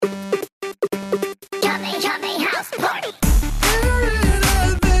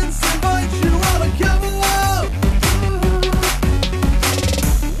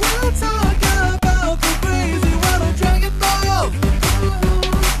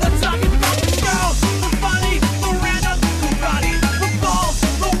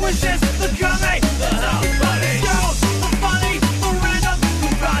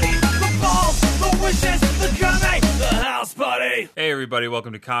everybody.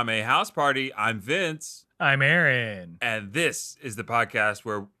 Welcome to Kame House Party. I'm Vince. I'm Aaron. And this is the podcast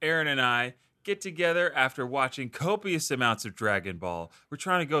where Aaron and I get together after watching copious amounts of Dragon Ball. We're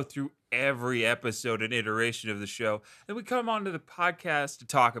trying to go through every episode and iteration of the show. And we come onto the podcast to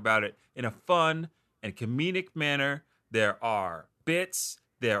talk about it in a fun and comedic manner. There are bits.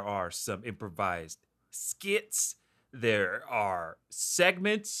 There are some improvised skits. There are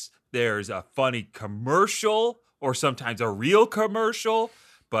segments. There's a funny commercial or sometimes a real commercial.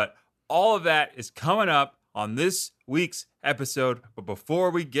 But all of that is coming up on this week's episode. But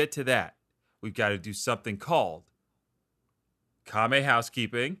before we get to that, we've got to do something called Kame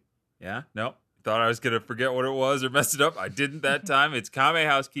Housekeeping. Yeah, no, thought I was going to forget what it was or mess it up. I didn't that time. It's Kame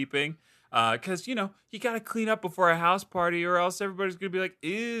Housekeeping. Because, you got to clean up before a house party or else everybody's going to be like,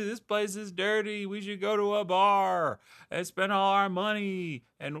 ew, this place is dirty. We should go to a bar and spend all our money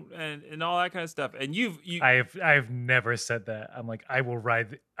and all that kind of stuff. And I've never said that. I'm like, I will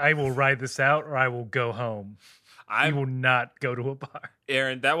ride this out or I will go home. I will not go to a bar.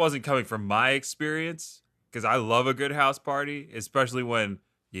 Aaron, that wasn't coming from my experience because I love a good house party, especially when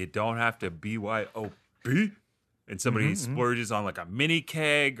you don't have to BYOB. And somebody splurges on like a mini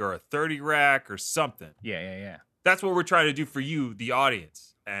keg or a 30 rack or something. Yeah. That's what we're trying to do for you, the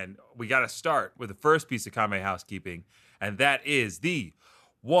audience. And we got to start with the first piece of Kame Housekeeping. And that is the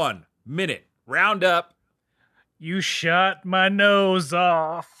 1 minute roundup. You shot my nose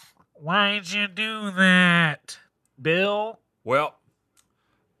off. Why'd you do that, Bill? Well,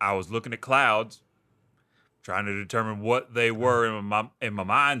 I was looking at clouds, trying to determine what they were in my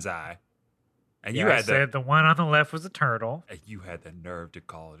mind's eye. And yeah, I said the one on the left was a turtle. And you had the nerve to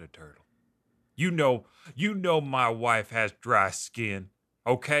call it a turtle. You know my wife has dry skin,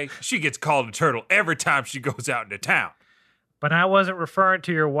 okay? She gets called a turtle every time she goes out into town. But I wasn't referring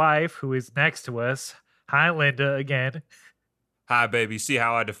to your wife, who is next to us. Hi, Linda, again. Hi, baby. See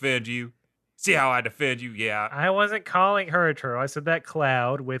how I defend you? Yeah. I wasn't calling her a turtle. I said that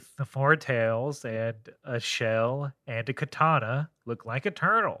cloud with the 4 tails and a shell and a katana looked like a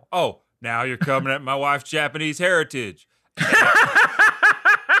turtle. Oh, now you're coming at my wife's Japanese heritage.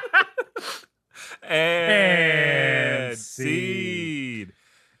 And seed.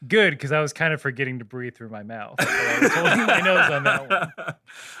 Good, because I was kind of forgetting to breathe through my mouth. So I was holding my nose on that one.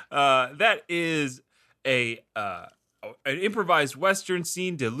 That is an improvised Western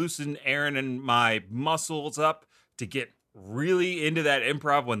scene to loosen Aaron and my muscles up to get really into that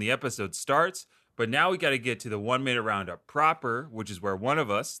improv when the episode starts. But now we got to get to the 1 minute roundup proper, which is where one of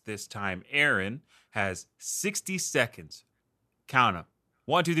us, this time Aaron, has 60 seconds. Count them.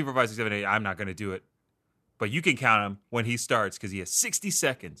 1, 2, 3, 4, 5, 6, 7, 8. I'm not going to do it. But you can count them when he starts because he has 60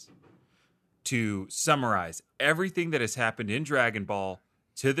 seconds to summarize everything that has happened in Dragon Ball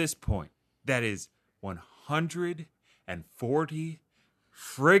to this point. That is 140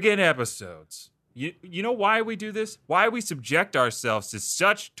 friggin' episodes. You know why we do this? Why we subject ourselves to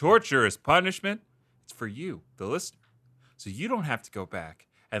such torture as punishment? It's for you, the listener. So you don't have to go back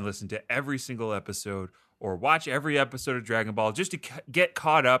and listen to every single episode or watch every episode of Dragon Ball just to get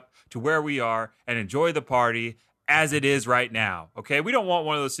caught up to where we are and enjoy the party as it is right now, okay? We don't want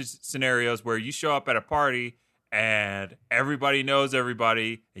one of those scenarios where you show up at a party and everybody knows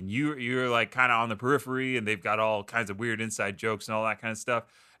everybody and you're like kind of on the periphery and they've got all kinds of weird inside jokes and all that kind of stuff.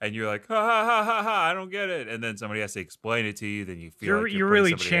 And you're like, ha, ha, ha, ha, ha, I don't get it. And then somebody has to explain it to you. Then you feel like you're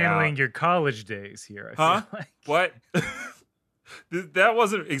really channeling your college days here. I feel like. What? That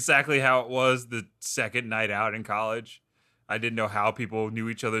wasn't exactly how it was the second night out in college. I didn't know how people knew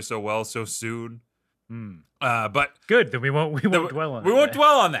each other so well so soon. But good. Then we won't dwell on. We won't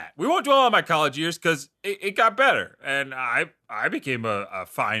dwell on that. We won't dwell on my college years because it got better, and I became a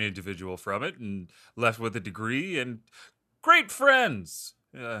fine individual from it, and left with a degree and great friends.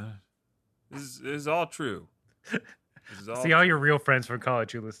 This is all true. See all your real friends from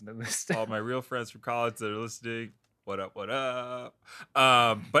college who listen to this stuff. All my real friends from college that are listening. What up?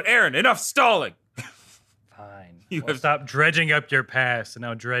 But Aaron, enough stalling. Fine. Stop dredging up your past and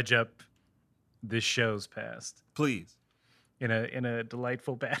now dredge up this show's past. Please. In a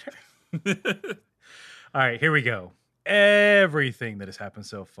delightful banner. All right, here we go. Everything that has happened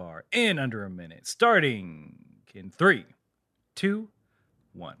so far in under a minute, starting in 3, 2,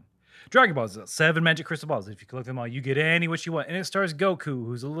 1. Dragon Ball is 7 magic crystal balls. If you collect them all, you get any wish you want. And it stars Goku, who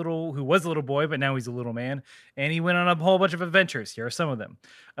was a little boy, but now he's a little man. And he went on a whole bunch of adventures. Here are some of them.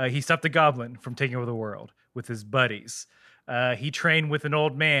 He stopped the goblin from taking over the world with his buddies. He trained with an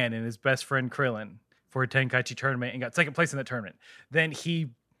old man and his best friend Krillin for a Tenkaichi tournament and got second place in that tournament. Then he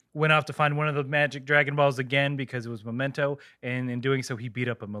went off to find one of the magic Dragon Balls again because it was Memento. And in doing so, he beat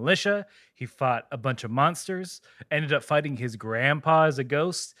up a militia. He fought a bunch of monsters, ended up fighting his grandpa as a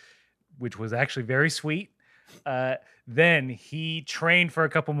ghost, which was actually very sweet. Then he trained for a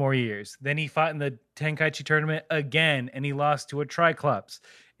couple more years. Then he fought in the Tenkaichi tournament again, and he lost to a Triclops.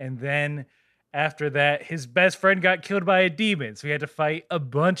 And then after that, his best friend got killed by a demon. So he had to fight a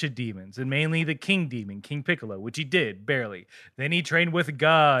bunch of demons, and mainly the King Demon, King Piccolo, which he did, barely. Then he trained with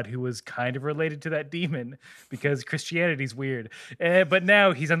God, who was kind of related to that demon because Christianity's weird. But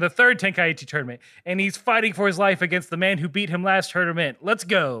now he's on the third Tenkaichi tournament, and he's fighting for his life against the man who beat him last tournament. Let's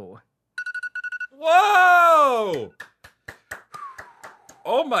go. Whoa!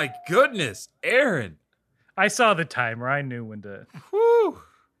 Oh my goodness, Aaron. I saw the timer. I knew when to. Whew.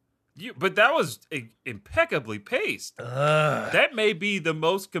 But that was impeccably paced. That may be the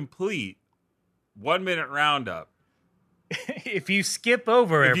most complete 1 minute roundup. If you skip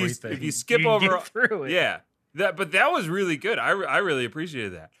over everything, if you skip over get through it. Yeah. But that was really good. I really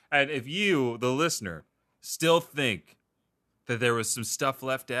appreciated that. And if you, the listener, still think that there was some stuff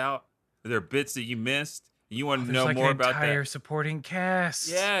left out, there are bits that you missed, and you want to know more about that. Entire supporting cast.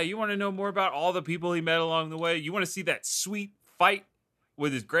 Yeah, you want to know more about all the people he met along the way. You want to see that sweet fight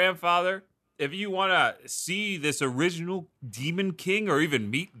with his grandfather. If you want to see this original Demon King or even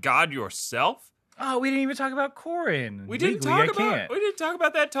meet God yourself. Oh, we didn't even talk about Korin. We didn't talk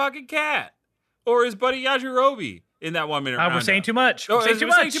about that talking cat or his buddy Yajirobe in that 1 minute roundup. We're saying too much. Oh, we're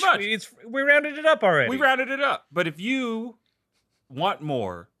saying too much. We rounded it up already. We rounded it up. But if you want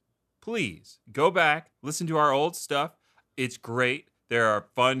more, please go back, listen to our old stuff. It's great. There are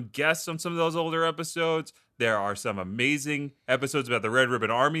fun guests on some of those older episodes. There are some amazing episodes about the Red Ribbon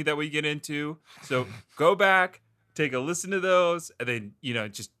Army that we get into. So go back, take a listen to those, and then,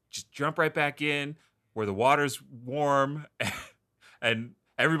 just jump right back in where the water's warm and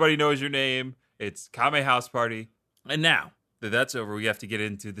everybody knows your name. It's Kame House Party. And now that that's over, we have to get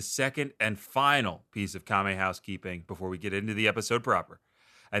into the second and final piece of Kame housekeeping before we get into the episode proper.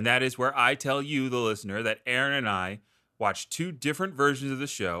 And that is where I tell you, the listener, that Aaron and I watched two different versions of the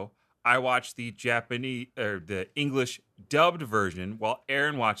show. I watched the the English dubbed version, while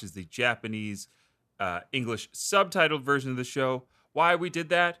Aaron watches the Japanese English subtitled version of the show. Why we did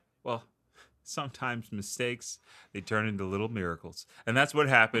that? Well, sometimes mistakes, they turn into little miracles. And that's what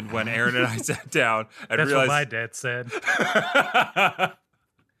happened when Aaron and I sat down and that's realized... what my dad said.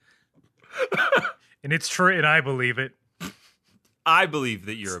 And it's true, and I believe it. I believe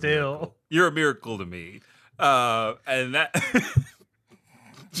that you're a miracle. You're a miracle to me. And that...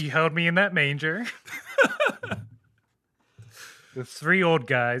 You held me in that manger. The three old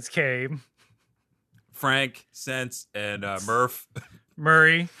guys came. Frank, Sense, and Murph.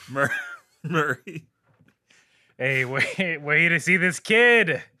 Murray. Murray. Hey, wait to see this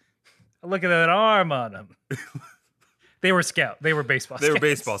kid. Look at that arm on him. They were scout. They were baseball scouts. They were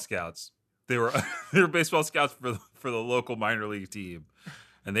baseball scouts. They were baseball scouts for the local minor league team.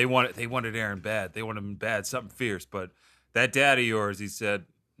 And they wanted Aaron bad. They wanted him bad, something fierce. But that dad of yours, he said,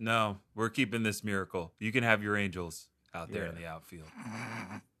 no, we're keeping this miracle. You can have your angels out there in the outfield.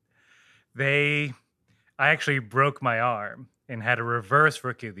 I actually broke my arm and had a reverse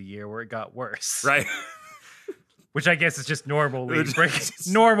Rookie of the Year where it got worse. Right. Which I guess is just normal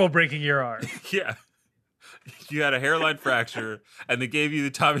breaking your arm. Yeah. You had a hairline fracture, and they gave you the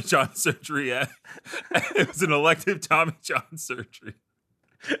Tommy John surgery. It was an elective Tommy John surgery.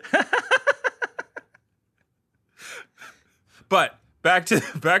 But back to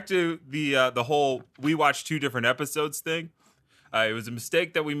the whole we watched two different episodes thing. It was a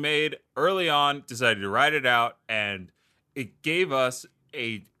mistake that we made early on. Decided to write it out, and it gave us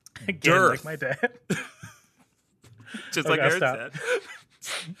a dearth. Like my dad. Just like Aaron said.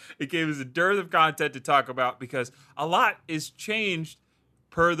 It gave us a dearth of content to talk about because a lot is changed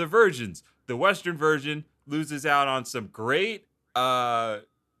per the versions. The Western version loses out on some great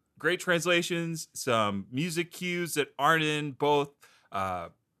translations, some music cues that aren't in both.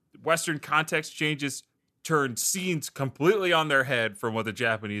 Western context changes turn scenes completely on their head from what the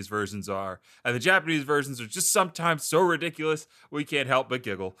Japanese versions are. And the Japanese versions are just sometimes so ridiculous we can't help but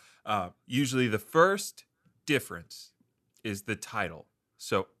giggle. Usually the first difference is the title.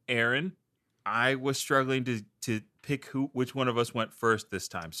 So, Aaron, I was struggling to pick which one of us went first this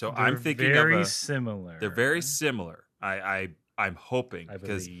time. So I'm thinking very similar. They're very similar. I'm hoping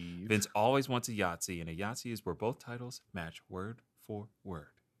because Vince always wants a Yahtzee, and a Yahtzee is where both titles match word for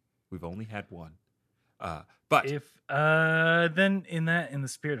word. We've only had one. But if then in the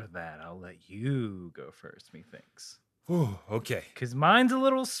spirit of that, I'll let you go first, methinks. Ooh, okay. Because mine's a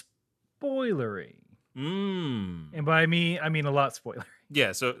little spoilery. And by me, I mean a lot spoilery.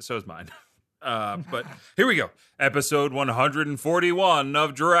 Yeah, so is mine. But here we go. Episode 141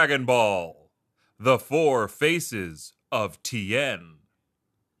 of Dragon Ball. The Four Faces of Tien.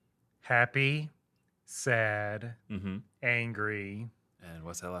 Happy, sad, Mm-hmm. angry. And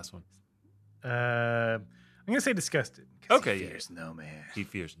what's that last one? I'm gonna say disgusted. 'Cause Okay, he yeah. fears no man. He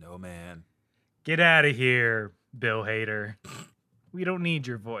fears no man. Get out of here, Bill Hader. We don't need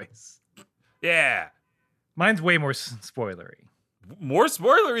your voice. Yeah. Mine's way more spoilery. More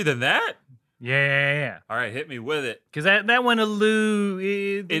spoilery than that? Yeah. All right, hit me with it. Because that one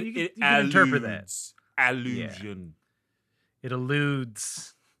you can interpret that. Allusion. It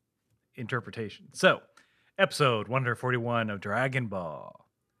eludes interpretation. So, episode 141 of Dragon Ball.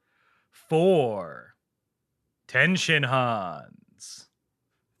 4 Tenshin Hans.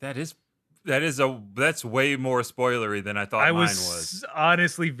 That's way more spoilery than I thought mine was.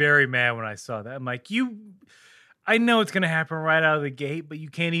 Honestly very mad when I saw that. I'm like, I know it's gonna happen right out of the gate, but you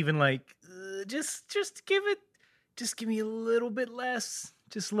can't even just give me a little bit less.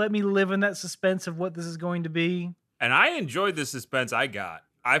 Just let me live in that suspense of what this is going to be. And I enjoyed the suspense I got.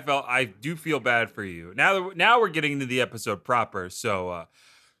 I do feel bad for you. Now we're getting into the episode proper. So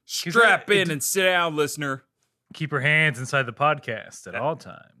strap in and sit down, listener. Keep your hands inside the podcast at all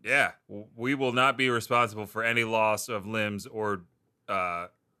times. Yeah, we will not be responsible for any loss of limbs or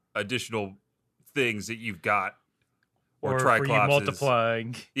additional things that you've got, or for triclopses. you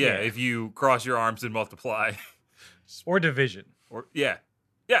multiplying. Yeah, if you cross your arms and multiply, or division. or yeah,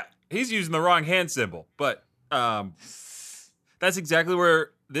 he's using the wrong hand symbol, but that's exactly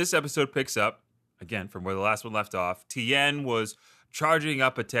where this episode picks up. Again, from where the last one left off, Tien was charging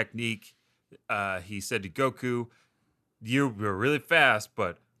up a technique. He said to Goku, "You were really fast,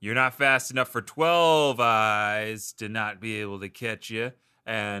 but you're not fast enough for 12 eyes to not be able to catch you."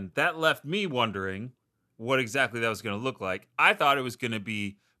 And that left me wondering what exactly that was going to look like. I thought it was going to be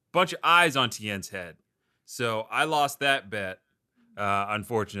a bunch of eyes on Tien's head. So I lost that bet,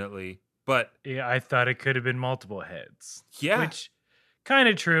 unfortunately. But yeah, I thought it could have been multiple heads. Yeah. Which kind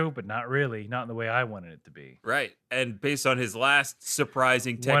of true, but not really. Not in the way I wanted it to be. Right. And based on his last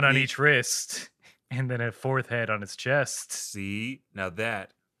surprising technique. One on each wrist, and then a fourth head on his chest. See, now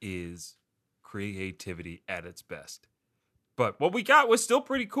that is creativity at its best. But what we got was still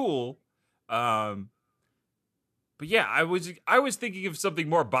pretty cool. But yeah, I was thinking of something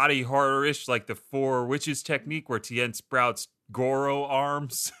more body horror-ish, like the Four Witches technique, where Tien sprouts Goro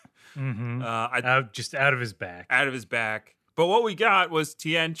arms. Mm-hmm. Just out of his back. Out of his back. But what we got was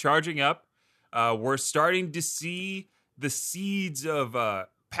Tien charging up. We're starting to see the seeds of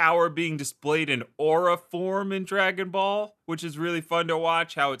power being displayed in aura form in Dragon Ball, which is really fun to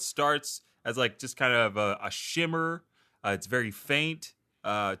watch. How it starts as like just kind of a shimmer. It's very faint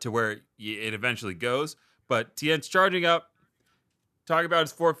to where it eventually goes. But Tien's charging up, talking about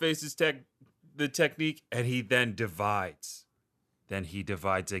his Four Faces the technique, and he then divides. Then he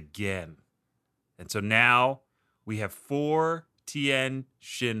divides again. And so now we have 4 Tien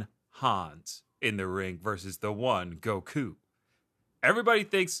Shin Hans in the ring versus the one Goku. Everybody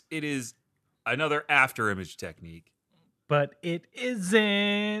thinks it is another after image technique. But it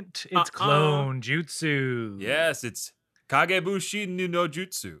isn't. It's clone jutsu. Yes, it's Kagebushin no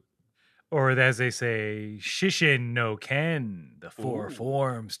Jutsu. Or as they say, Shishin no Ken, the four Ooh.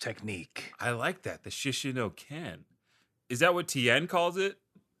 forms technique. I like that, the Shishin no Ken. Is that what Tien calls it?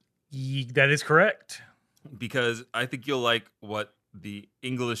 That is correct. Because I think you'll like what the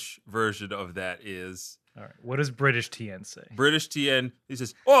English version of that is. All right. What does British Tien say? British Tien, he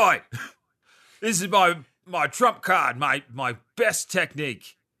says, "Oi, this is my trump card, my best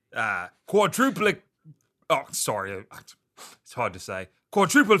technique. Quadruple. Oh, sorry, it's hard to say.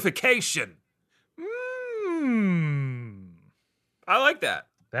 Quadruplification." I like that.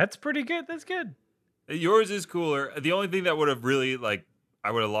 That's pretty good. That's good. Yours is cooler. The only thing that would have really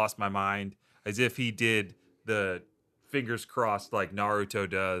I would have lost my mind is if he did the fingers crossed like Naruto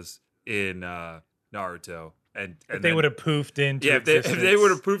does in Naruto, and if they would have poofed into if they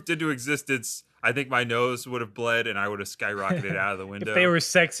would have poofed into existence, I think my nose would have bled and I would have skyrocketed out of the window. If they were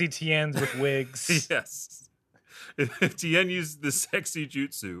sexy Tiens with wigs. Yes. If Tien used the sexy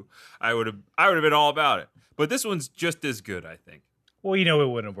jutsu, I would have been all about it. But this one's just as good, I think. Well, it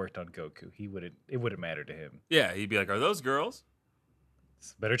wouldn't have worked on Goku. It wouldn't matter to him. Yeah, he'd be like, "Are those girls?"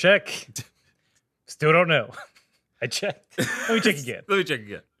 Better check. Still don't know. I checked. Let me check again. Let me check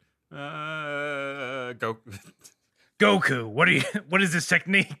again. Goku, what is this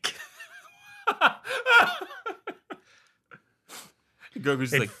technique?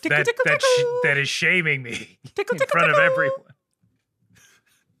 Goku's like, that is shaming me in front of everyone.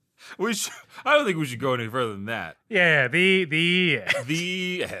 I don't think we should go any further than that. Yeah, the end.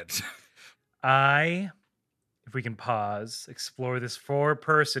 The end. If we can pause, explore this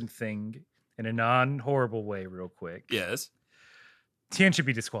 4-person thing in a non-horrible way real quick. Yes. Tien should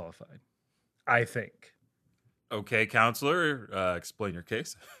be disqualified, I think. Okay, counselor, explain your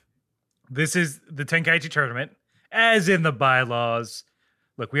case. This is the Tenkaichi tournament, as in the bylaws.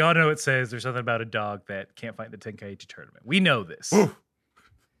 Look, we all know it says there's something about a dog that can't fight the Tenkaichi tournament. We know this. Ooh.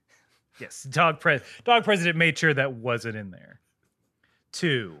 Yes, dog president made sure that wasn't in there.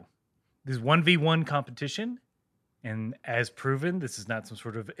 2, this 1v1 competition. And as proven, this is not some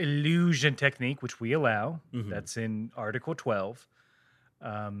sort of illusion technique, which we allow. Mhm. That's in Article 12.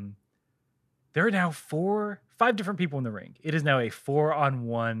 There are now 5 different people in the ring. It is now a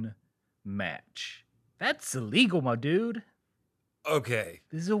 4-on-1 match. That's illegal, my dude. Okay.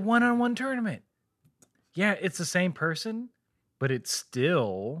 This is a 1-on-1 tournament. Yeah, it's the same person, but it's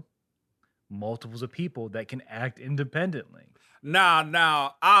still multiples of people that can act independently.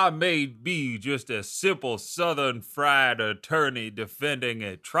 Now, I may be just a simple Southern fried attorney defending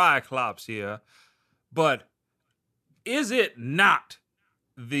a Triclops here, but is it not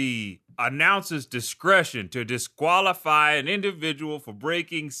the announcer's discretion to disqualify an individual for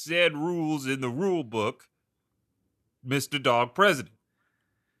breaking said rules in the rule book, Mr. Dog President?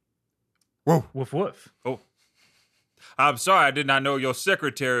 Whoa. Woof woof. Oh, I'm sorry, I did not know your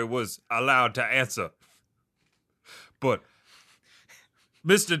secretary was allowed to answer. But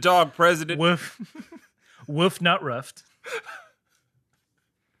Mr. Dog President... Woof. Woof not roughed.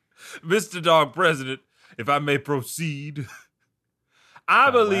 Mr. Dog President, if I may proceed, I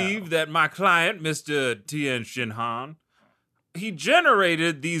believe that my client, Mr. Tien Shinhan, he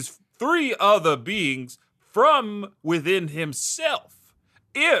generated these 3 other beings from within himself.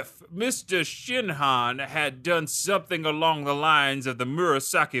 If Mr. Shinhan had done something along the lines of the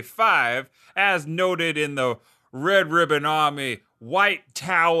Murasaki 5, as noted in the Red Ribbon Army White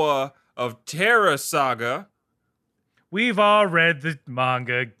Tower of Terror saga. We've all read the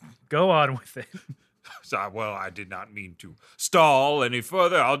manga. Go on with it. So, well, I did not mean to stall any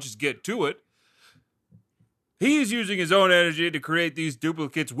further. I'll just get to it. He's using his own energy to create these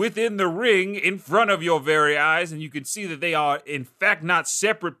duplicates within the ring in front of your very eyes, and you can see that they are, in fact, not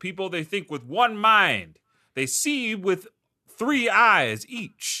separate people. They think with one mind. They see with 3 eyes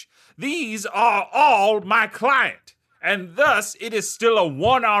each. These are all my client, and thus it is still a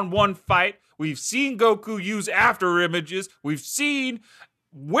 1-on-1 fight. We've seen Goku use after images. We've seen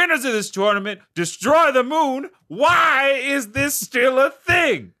winners of this tournament destroy the moon. Why is this still a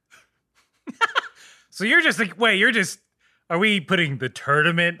thing? So you're just like, are we putting the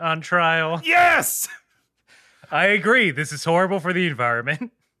tournament on trial? Yes! I agree. This is horrible for the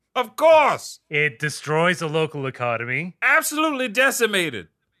environment. Of course! It destroys the local economy. Absolutely decimated.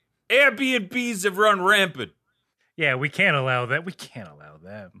 Airbnbs have run rampant. Yeah, we can't allow that. We can't allow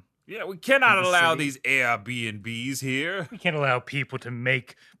them. Yeah, we cannot In the allow city. these Airbnbs here. We can't allow people to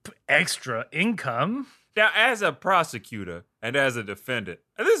make extra income. Now, as a prosecutor and as a defendant,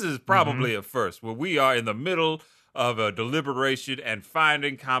 and this is probably a first, where we are in the middle of a deliberation and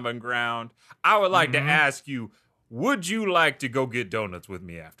finding common ground, I would like to ask you, would you like to go get donuts with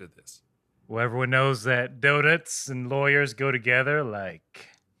me after this? Well, everyone knows that donuts and lawyers go together like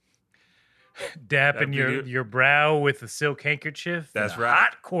dapping your brow with a silk handkerchief. That's in a right.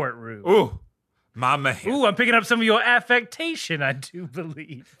 Hot courtroom. Ooh, my man. Ooh, I'm picking up some of your affectation, I do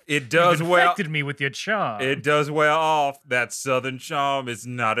believe. It does You've well. infected me with your charm. It does wear off. That southern charm is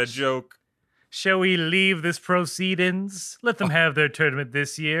not a joke. Shall we leave this proceedings? Let them have their tournament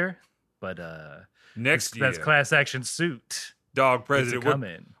this year. But Next year, that's class action suit. Dog Needs to President, come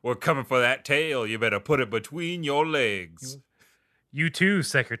in. we're coming for that tail. You better put it between your legs. You too,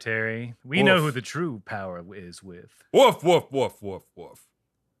 Secretary. We Woof. know who the true power is with. Woof, woof, woof, woof, woof.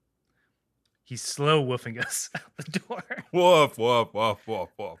 He's slow woofing us out the door. Woof, woof, woof, woof,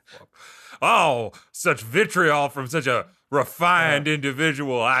 woof, woof. Oh, such vitriol from such a refined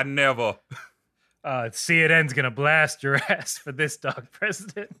individual. I never. CNN's gonna blast your ass for this, Dog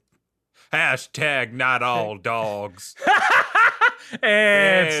President. Hashtag not all dogs.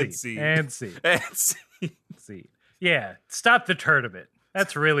 And see. see. And see. And see. See. Yeah, stop the tournament.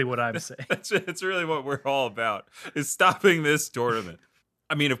 That's really what I'm saying. That's really what we're all about, is stopping this tournament.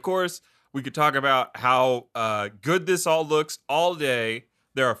 I mean, of course, we could talk about how good this all looks all day.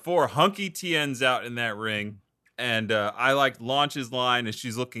 There are 4 hunky TNs out in that ring. And I like Launch's line as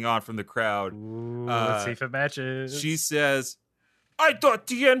she's looking on from the crowd. Ooh, let's see if it matches. She says, I thought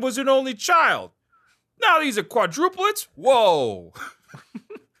TN was an only child. Now these are quadruplets? Whoa.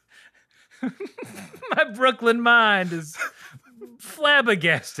 My Brooklyn mind is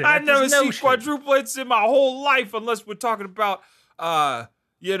flabbergasted. I've at never this seen notion. quadruplets in my whole life unless we're talking about, 4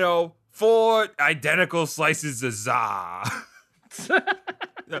 identical slices of za.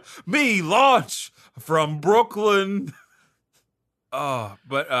 Me, launch from Brooklyn. Oh,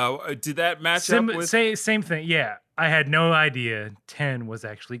 but did that match up with... Same thing. Yeah, I had no idea 10 was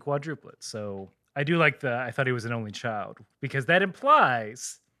actually quadruplets. So I do like I thought he was an only child because that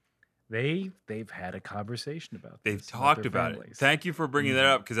implies they've had a conversation about this. They've talked their about it. families. Thank you for bringing that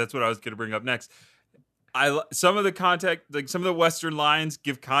up because that's what I was going to bring up next. Some of the context, like some of the Western lines,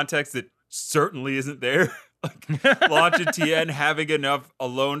 give context that certainly isn't there. Like Launch and Tien having enough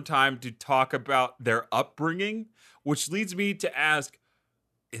alone time to talk about their upbringing, which leads me to ask: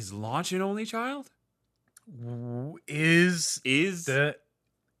 is Launch an only child? Is she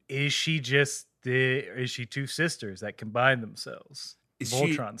two sisters that combine themselves?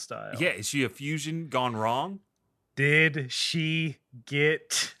 Voltron style. Yeah, is she a fusion gone wrong? Did she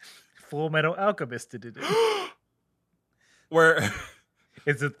get Full Metal Alchemist to do it? Where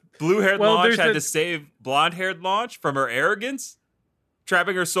is it blue-haired Launch had to save blonde-haired Launch from her arrogance,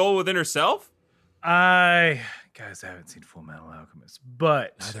 trapping her soul within herself? Guys, I haven't seen Full Metal Alchemist,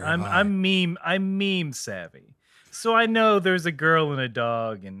 but I'm meme savvy, so I know there's a girl and a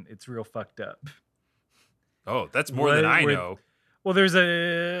dog, and it's real fucked up. Oh, that's more than I know. Well, there's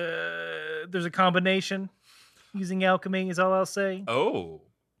a combination using alchemy, is all I'll say. Oh,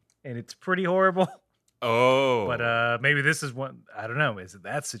 and it's pretty horrible. Oh, but maybe this is one. I don't know. Is it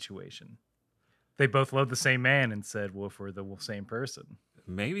that situation? They both loved the same man and said, "Well, if we're the same person."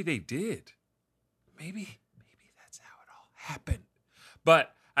 Maybe they did. Maybe that's how it all happened.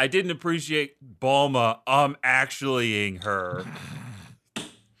 But I didn't appreciate Bulma actuallying her.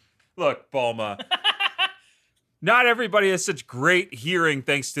 Look, Bulma. Not everybody has such great hearing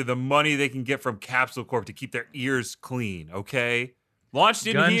thanks to the money they can get from Capsule Corp to keep their ears clean, okay? Launch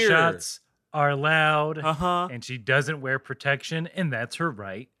didn't hear. Gunshots are loud, Uh-huh. and she doesn't wear protection, and that's her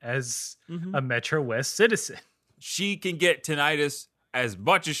right as a Metro West citizen. She can get tinnitus as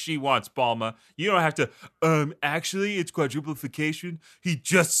much as she wants, Bulma. You don't have to, actually, it's quadruplification. He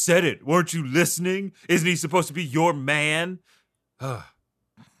just said it. Weren't you listening? Isn't he supposed to be your man?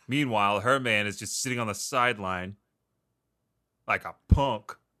 Meanwhile, her man is just sitting on the sideline like a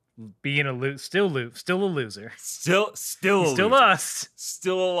punk. Being still a loser. Still lost.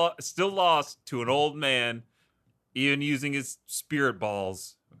 Still lost to an old man, even using his spirit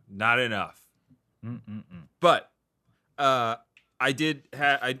balls. Not enough. But I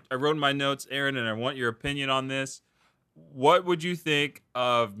wrote in my notes, Aaron, and I want your opinion on this. What would you think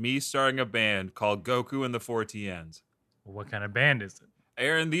of me starting a band called Goku and the Four Tiens? Well, what kind of band is it?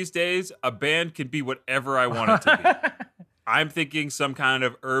 Aaron, these days, a band can be whatever I want it to be. I'm thinking some kind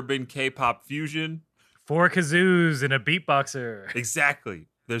of urban K-pop fusion. 4 kazoos and a beatboxer. Exactly.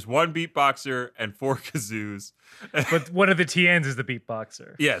 There's 1 beatboxer and 4 kazoos. But one of the TNs is the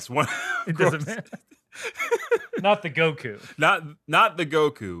beatboxer. Yes, one. It doesn't matter. Not the Goku. Not the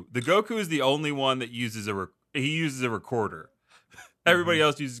Goku. The Goku is the only one that uses he uses a recorder. Everybody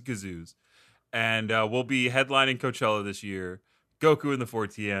else uses kazoos. And we'll be headlining Coachella this year. Goku and the Four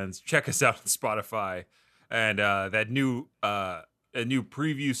Tiens. Check us out on Spotify. And a new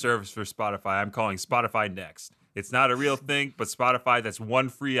preview service for Spotify I'm calling Spotify Next. It's not a real thing, but Spotify, that's one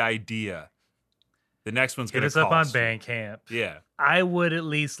free idea. The next one's going to cost. Hit us up on Bandcamp. Yeah. I would at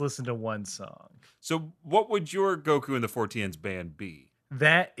least listen to one song. So what would your Goku and the Four Tiens band be?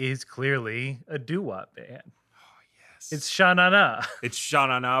 That is clearly a doo-wop band. Oh, yes. It's Sha-Na-Na. It's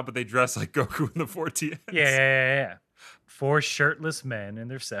Sha-Na-Na, but they dress like Goku and the Four Tiens. Yeah. 4 shirtless men in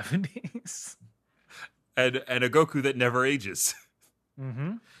their 70s. And a Goku that never ages.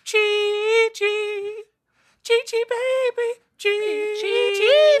 Mm-hmm. Chi-Chi. Chi-Chi, baby.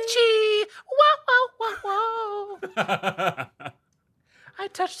 Chi-Chi. Whoa, whoa, whoa, whoa. I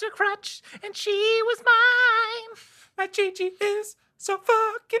touched her crotch, and she was mine. My Chi-Chi is so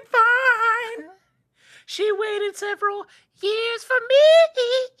fucking fine. She waited several years for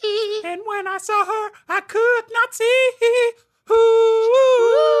me. And when I saw her, I could not see who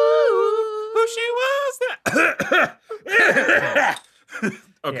she was.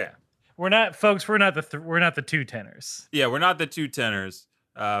 Okay. Yeah. We're not the 2 tenors. Yeah, we're not the 2 tenors.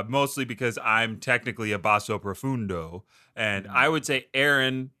 Mostly because I'm technically a basso profundo. And I would say,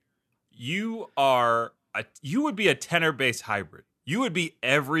 Aaron, you would be a tenor-bass hybrid. You would be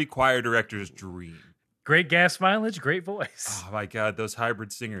every choir director's dream. Great gas mileage, great voice. Oh my God, those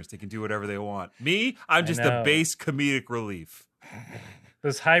hybrid singers, they can do whatever they want. Me, I'm just the bass comedic relief.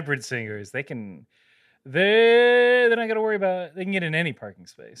 Those hybrid singers, they're not going to worry about, they can get in any parking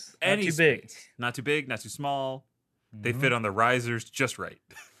space. Not too big. Not too big, not too small. They fit on the risers just right.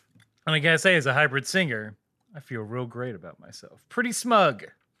 And I gotta say, as a hybrid singer, I feel real great about myself. Pretty smug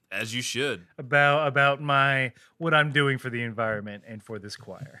As you should. about my what I'm doing for the environment and for this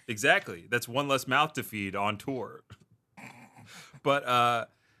choir. Exactly. That's one less mouth to feed on tour. But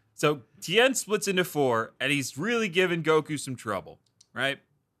so Tien splits into 4, and he's really giving Goku some trouble, right?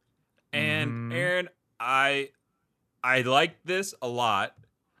 And Aaron, I like this a lot.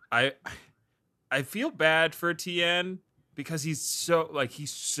 I feel bad for Tien because he's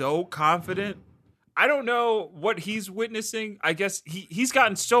so confident. I don't know what he's witnessing. I guess he's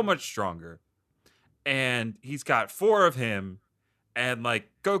gotten so much stronger. And he's got 4 of him. And like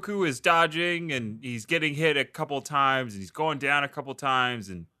Goku is dodging and he's getting hit a couple times and he's going down a couple times.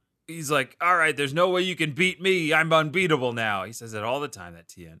 And he's like, all right, there's no way you can beat me. I'm unbeatable now. He says it all the time, that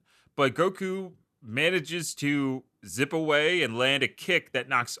Tien. But Goku manages to zip away and land a kick that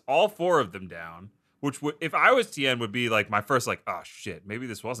knocks all 4 of them down. Which would, if I was Tien, would be like my first like, oh shit, maybe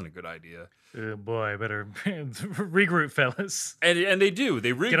this wasn't a good idea. Oh boy, better regroup, fellas. And they do.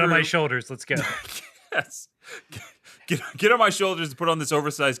 They regroup. Get on my shoulders. Let's go. Yes. Get on my shoulders and put on this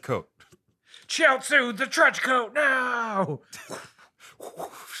oversized coat. Chiaotzu, the trench coat now.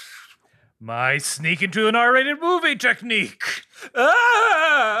 My sneak into an R-rated movie technique.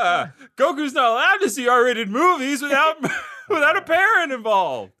 Ah! Goku's not allowed to see R-rated movies without a parent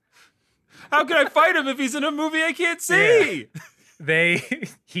involved. How can I fight him if he's in a movie I can't see? Yeah.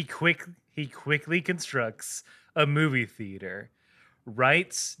 He quickly constructs a movie theater,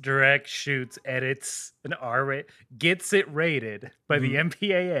 writes, directs, shoots, edits an R-rated, gets it rated by the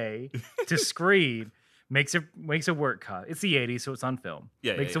MPAA to screen, makes a work cut. It's the 80s, so it's on film.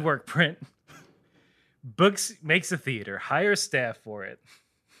 Makes a work print, makes a theater, hires staff for it,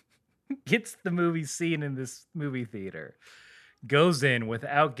 gets the movie seen in this movie theater, goes in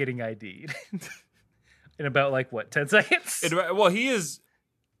without getting ID'd in about 10 seconds? Well, he is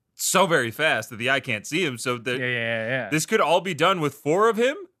so very fast that the eye can't see him. So that this could all be done with 4 of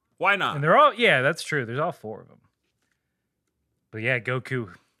him. Why not? And they're all, that's true. There's all 4 of them. But yeah,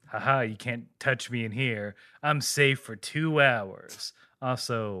 Goku, haha, you can't touch me in here. I'm safe for 2 hours.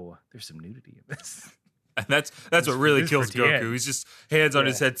 Also, there's some nudity in this. And that's what really kills Goku. He's just hands on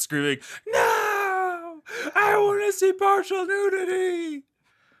his head screaming, no, I want to see partial nudity.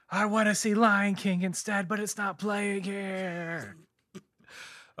 I want to see Lion King instead, but it's not playing here.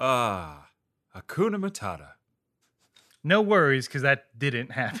 Hakuna Matata. No worries, because that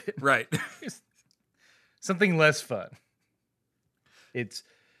didn't happen. Right. Something less fun. It's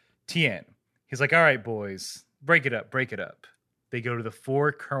Tien. He's like, all right, boys, break it up. They go to the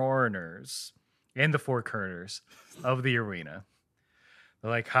 4 corners and the 4 corners of the arena.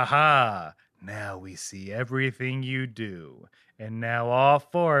 They're like, haha, now we see everything you do. And now all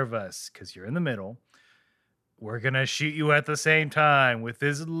 4 of us, because you're in the middle, we're going to shoot you at the same time with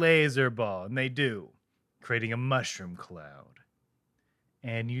this laser ball. And they do, creating a mushroom cloud.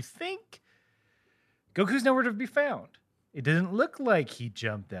 And you think Goku's nowhere to be found. It doesn't look like he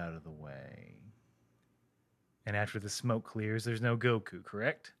jumped out of the way. And after the smoke clears, there's no Goku,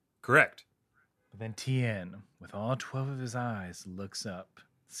 correct? Correct. But then Tien, with all 12 of his eyes, looks up,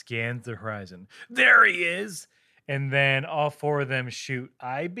 scans the horizon. There he is! And then all 4 of them shoot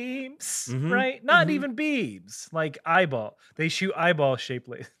eye beams, right? Not even beams, like eyeball. They shoot eyeball shaped.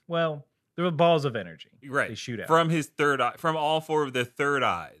 Well, they're balls of energy. Right. They shoot out. From his third eye, from all 4 of their third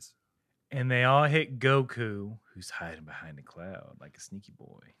eyes. And they all hit Goku, who's hiding behind a cloud like a sneaky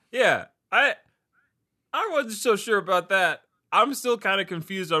boy. Yeah, I wasn't so sure about that. I'm still kind of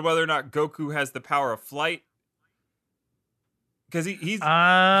confused on whether or not Goku has the power of flight. Because he's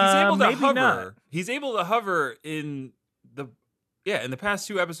able to hover. Not. He's able to hover in the past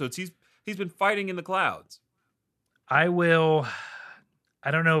 2 episodes. He's been fighting in the clouds. I don't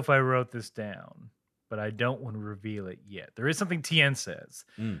know if I wrote this down, but I don't want to reveal it yet. There is something Tien says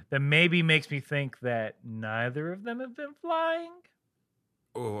that maybe makes me think that neither of them have been flying.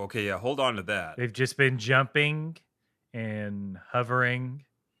 Oh, okay, yeah. Hold on to that. They've just been jumping and hovering,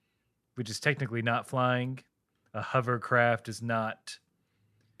 which is technically not flying. A hovercraft is not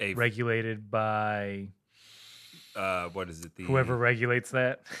regulated by what is it? Whoever regulates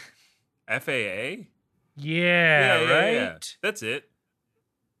that. FAA? Yeah, right? Yeah. That's it.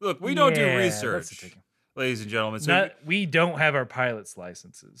 Look, we don't do research, ladies and gentlemen. So we don't have our pilot's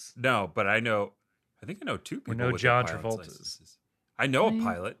licenses. No, but I think I know 2 people. We know with John Travolta's Travolta's. Licenses. I know a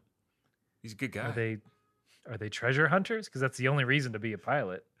pilot. He's a good guy. Are they treasure hunters? Because that's the only reason to be a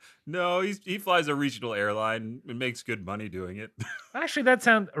pilot. No, he flies a regional airline and makes good money doing it. Actually, that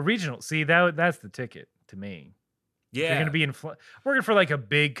sounds original. See, that's the ticket to me. Yeah, if you're going to be working for like a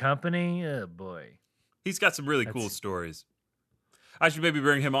big company. Oh boy, He's got some really cool That's- stories. I should maybe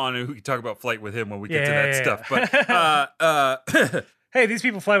bring him on and we can talk about flight with him when we get to Yeah, that yeah, stuff. But Hey, these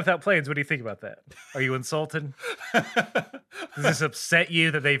people fly without planes. What do you think about that? Are you insulted? Does this upset you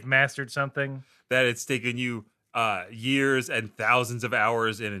that they've mastered something? that it's taken you years and thousands of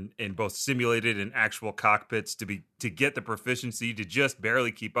hours in both simulated and actual cockpits to get the proficiency to just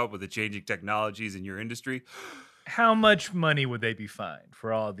barely keep up with the changing technologies in your industry. How much money would they be fined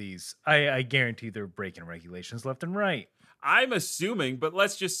for all these? I guarantee they're breaking regulations left and right. I'm assuming, but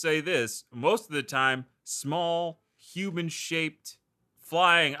let's just say this: most of the time, small human-shaped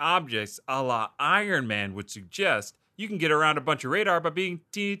flying objects, a la Iron Man, would suggest you can get around a bunch of radar by being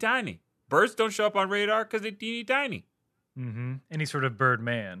teeny tiny. Birds don't show up on radar because they're teeny tiny. Mm-hmm. Any sort of bird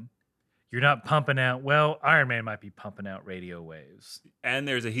man. You're not pumping out. Well, Iron Man might be pumping out radio waves. And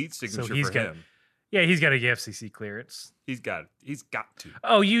there's a heat signature he's for got- him. Yeah, he's got a FCC clearance. He's got to.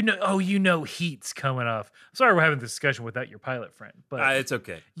 Oh, you know, heat's coming off. Sorry, we're having this discussion without your pilot friend, but It's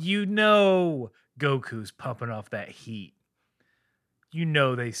okay. you know, Goku's pumping off that heat. You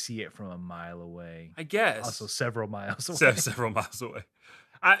know, they see it from a mile away. I guess. Also, several miles away. Several miles away.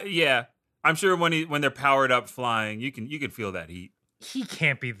 Yeah, I'm sure when they're powered up flying, you can feel that heat. He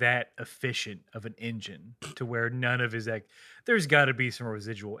can't be that efficient of an engine to where none of his there's got to be some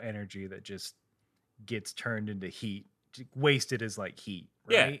residual energy that just gets turned into heat, wasted as like heat,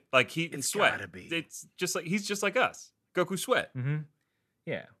 right? Yeah, like heat and It's sweat. gotta be. It's just like he's just like us. Goku sweat. Mm-hmm.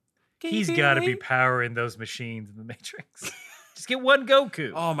 Yeah, Can he's you got to feel be it? powering those machines in the Matrix. Just get one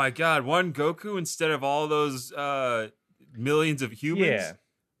Goku. Oh my God, one Goku instead of all those millions of humans. Yeah,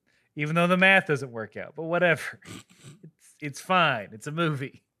 even though the math doesn't work out, but whatever. It's fine. It's a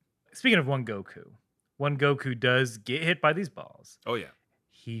movie. Speaking of one Goku does get hit by these balls. Oh yeah.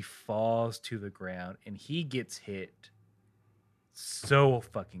 He falls to the ground and he gets hit so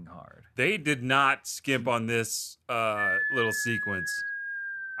fucking hard. They did not skimp on this little sequence.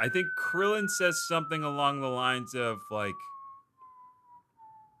 I think Krillin says something along the lines of like,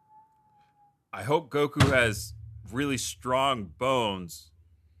 I hope Goku has really strong bones.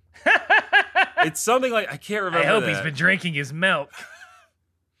 It's something like, I can't remember. I hope that. he's been drinking his milk.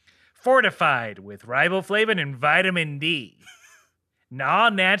 Fortified with riboflavin and vitamin D.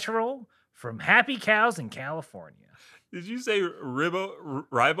 All natural from happy cows in California. Did you say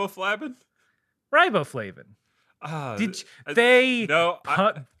riboflavin? Riboflavin. No.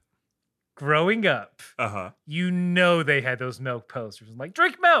 Growing up, you know they had those milk posters. Like,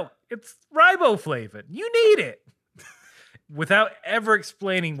 drink milk. It's riboflavin. You need it. Without ever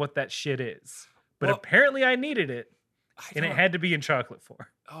explaining what that shit is. But Well, apparently I needed it. And it don't- had to be in chocolate form.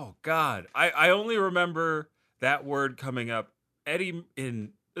 Oh God, I only remember that word coming up. Eddie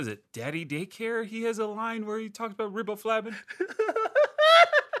in is it Daddy Daycare? He has a line where he talks about riboflavin.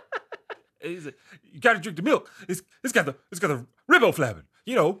 He's like, you got to drink the milk. It's got the riboflavin.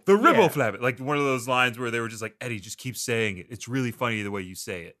 You know, the riboflavin. Like one of those lines where they were just like, Eddie, just keep saying it. It's really funny the way you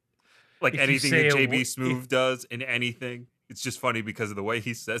say it. Like If you anything say that a JB wo- Smoove does in anything, it's just funny because of the way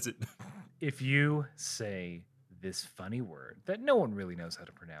he says it. If you say this funny word that no one really knows how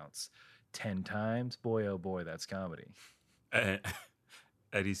to pronounce 10 times, boy, oh boy, that's comedy. And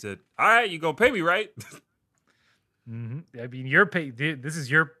Eddie said, all right, you gonna pay me, right? I mean, you're this is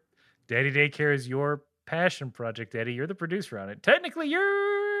your Daddy Daycare is your passion project, Eddie. You're the producer on it. Technically,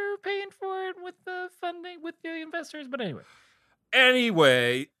 you're paying for it with the funding, with the investors. But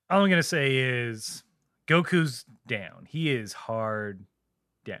Anyway, all I'm going to say is Goku's down. He is hard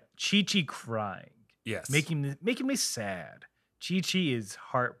down. Chi-Chi crying. yes. Making me sad. Chi-Chi is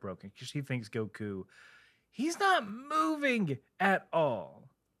heartbroken because she thinks Goku, he's not moving at all.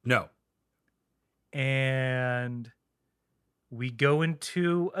 No. And we go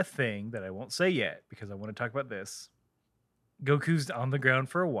into a thing that I won't say yet because I want to talk about this. Goku's on the ground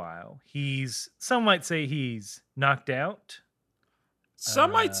for a while. Some might say he's knocked out.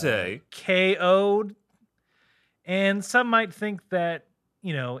 Some might say. KO'd. And some might think that,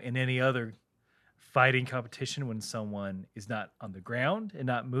 in any other fighting competition, when someone is not on the ground and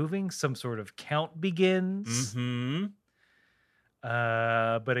not moving, some sort of count begins. Mm-hmm.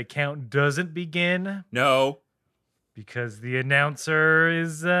 But a count doesn't begin No. because the announcer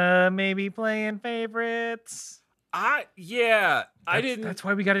is maybe playing favorites. I didn't. That's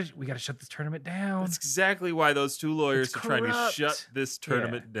why we gotta shut this tournament down. That's exactly why those two lawyers It's are trying to corrupt. shut this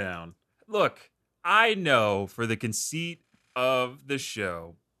tournament down. Look, I know for the conceit of the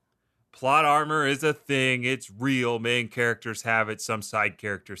show, plot armor is a thing. It's real. Main characters have it. Some side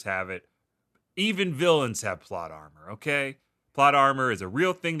characters have it. Even villains have plot armor, okay? Plot armor is a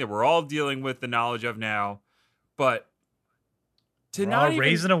real thing that we're all dealing with the knowledge of now. But to We're not all even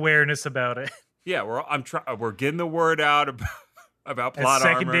raising awareness about it. Yeah, we're getting the word out about As plot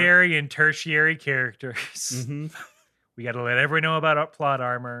secondary and tertiary characters. armor. We got to let everyone know about our plot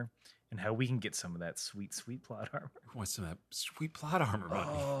armor and how we can get some of that sweet, sweet plot armor. Who wants some of that sweet plot armor money?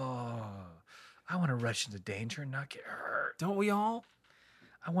 Oh, I want to rush into danger and not get hurt. Don't we all?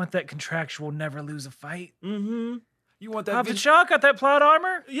 I want that contractual never lose a fight. Mm-hmm. You want that? Hobbs and Shaw got that plot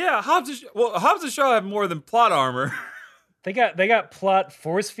armor. Yeah, Hobbs and Shaw have more than plot armor. They got plot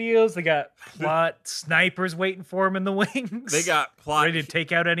force fields. They got plot snipers waiting for them in the wings. They got plot ready to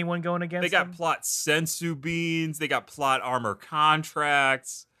take out anyone going against. They got them. plot sensu beans. They got plot armor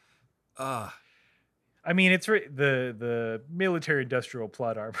contracts. I mean, it's the military industrial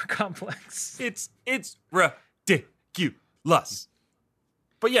plot armor complex. It's ridiculous.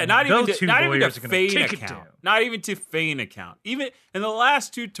 But yeah, not even to feign account. Even in the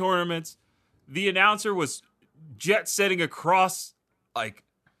last two tournaments, the announcer was jet setting across like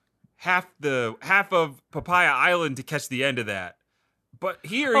half of Papaya Island to catch the end of that. But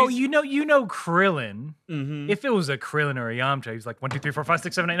here, you know Krillin. Mm-hmm. If it was a Krillin or a Yamcha, he's like 1, 2, 3, 4, 5,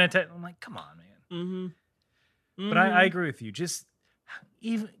 6, 7, 8, 9, 10. I'm like, come on, man. Mm-hmm. Mm-hmm. But I agree with you. Just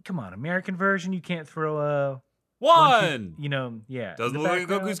come on, American version. You can't throw a one. Yeah. Doesn't look like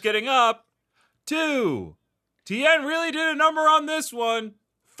Goku's getting up. 2. Tien really did a number on this one.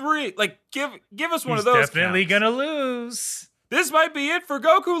 3. Like, give us one of those. Definitely gonna lose. This might be it for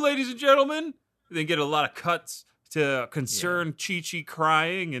Goku, ladies and gentlemen. Then get a lot of cuts to concern Chi-Chi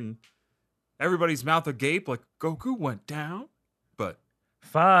crying and everybody's mouth agape like Goku went down. But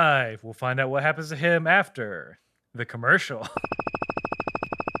 5. We'll find out what happens to him after the commercial.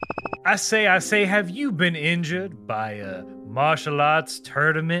 I say, have you been injured by a martial arts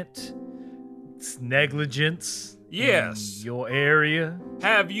tournament? It's negligence. Yes. In your area.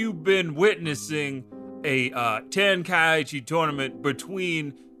 Have you been witnessing a Tenkaichi tournament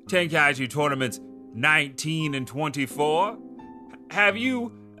between Tenkaichi tournaments 19 and 24? Have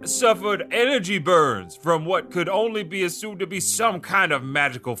you suffered energy burns from what could only be assumed to be some kind of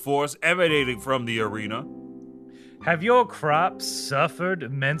magical force emanating from the arena? Have your crops suffered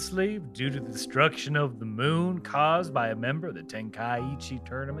immensely due to the destruction of the moon caused by a member of the Tenkaichi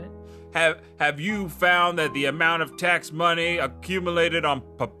tournament? Have you found that the amount of tax money accumulated on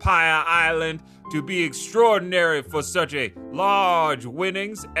Papaya Island to be extraordinary for such a large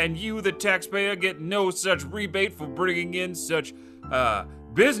winnings, and you, the taxpayer, get no such rebate for bringing in such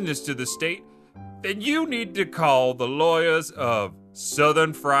business to the state? Then you need to call the lawyers of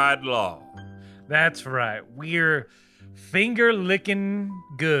Southern Fried Law. That's right. We're finger-licking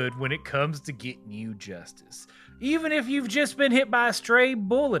good when it comes to getting you justice. Even if you've just been hit by a stray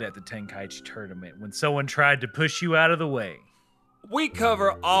bullet at the Tenkaichi tournament when someone tried to push you out of the way. We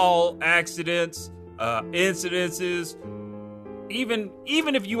cover all accidents, incidences. Even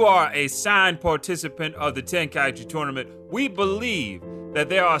if you are a signed participant of the Tenkaichi tournament, we believe that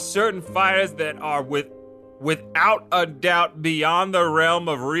there are certain fighters that are without a doubt beyond the realm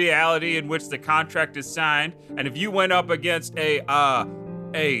of reality in which the contract is signed. And if you went up against a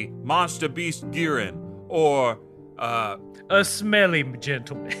Monster Beast Girin or a smelly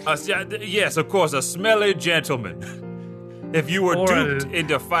gentleman. Yes, of course, a smelly gentleman. If you were duped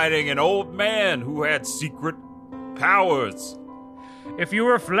into fighting an old man who had secret powers. If you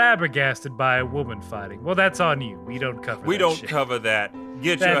were flabbergasted by a woman fighting, well, that's on you. We don't cover that. We don't cover that.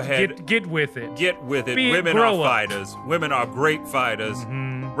 Get with it. Get with it. Women are fighters. Women are great fighters.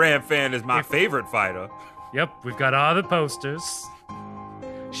 Mm-hmm. Ran Fan is my favorite fighter. Yep, we've got all the posters.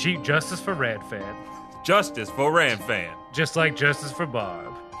 Sheep justice for Ran Fan. Justice for Ran Fan. Just like justice for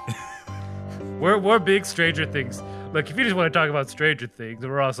Barb. We're big Stranger Things. Look, if you just want to talk about Stranger Things,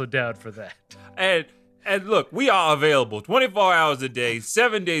 we're also down for that. And look, we are available 24 hours a day,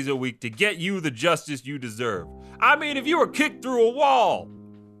 7 days a week to get you the justice you deserve. I mean, if you were kicked through a wall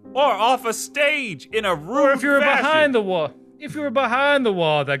or off a stage in a rude or if you were fashion, behind the wall. If you were behind the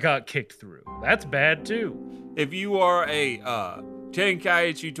wall that got kicked through, that's bad too. If you are a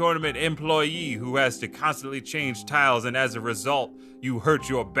Tenkaichi tournament employee who has to constantly change tiles and as a result, you hurt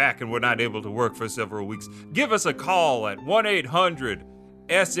your back and were not able to work for several weeks, give us a call at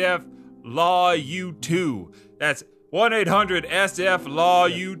 1-800-SF-LAW-U2. That's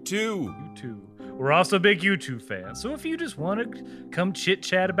 1-800-SF-LAW-U2. We're also big YouTube fans, so if you just want to come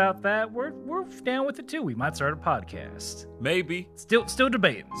chit-chat about that, we're down with it too. We might start a podcast. Maybe. Still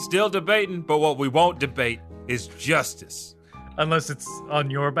debating. Still debating, but what we won't debate is justice. Unless it's on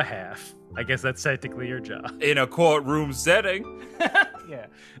your behalf. I guess that's technically your job. In a courtroom setting. Yeah.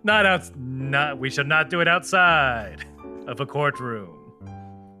 We should not do it outside of a courtroom.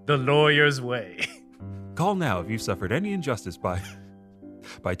 The lawyer's way. Call now if you've suffered any injustice by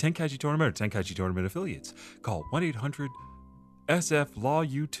by Tenkaichi Tournament or Tenkaichi Tournament affiliates. Call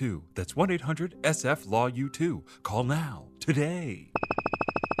 1-800-SF-LAW-U2. That's 1-800-SF-LAW-U2. Call now, today.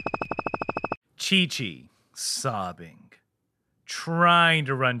 Chi-Chi, sobbing, trying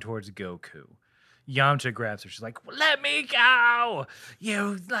to run towards Goku. Yamcha grabs her. She's like, let me go.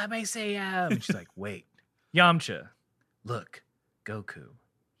 You let me see him. And she's like, wait. Yamcha, look, Goku,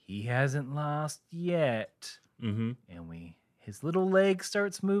 he hasn't lost yet. Mm-hmm. And his little leg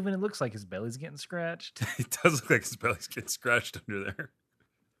starts moving. It looks like his belly's getting scratched. It does look like his belly's getting scratched under there.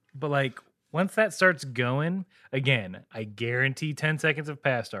 But like, once that starts going, again, I guarantee 10 seconds have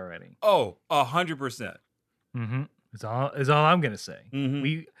passed already. Oh, 100%. Mm-hmm. Is all I'm gonna say.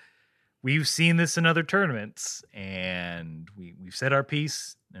 Mm-hmm. We've seen this in other tournaments, and we've said our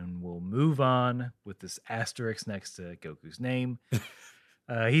piece, and we'll move on with this asterisk next to Goku's name.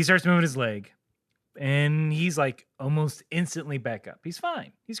 He starts moving his leg, and he's like almost instantly back up. He's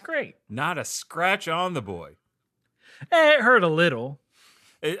fine. He's great. Not a scratch on the boy. It hurt a little.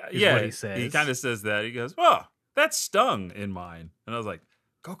 Yeah, what he says. He kind of says that. He goes, "Oh, that stung in mine," and I was like,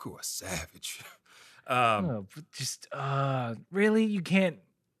 "Goku, a savage." Really, you can't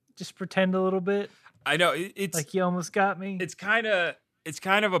just pretend a little bit. I know it's like you almost got me. It's kind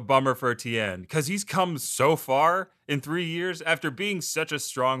of a bummer for Tien because he's come so far in 3 years after being such a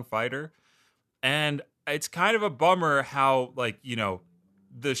strong fighter, and it's kind of a bummer how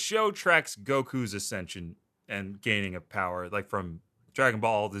the show tracks Goku's ascension and gaining of power, like from Dragon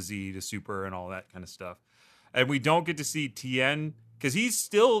Ball to Z to Super and all that kind of stuff. And we don't get to see Tien because he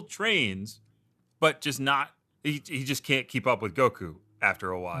still trains, but just not, he just can't keep up with Goku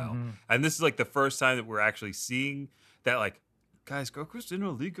after a while. Mm-hmm. And this is like the first time that we're actually seeing that, like, guys, Goku's in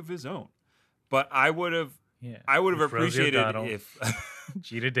a league of his own. But I would have appreciated if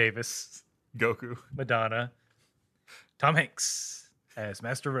Gita Davis, Goku, Madonna, Tom Hanks as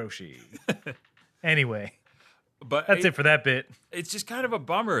Master Roshi. Anyway. But that's it for that bit. It's just kind of a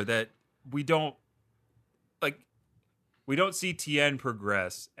bummer that we don't see Tien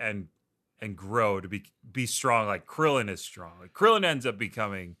progress and grow to be strong like Krillin is strong. Like Krillin ends up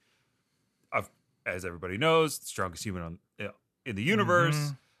becoming, as everybody knows, the strongest human in the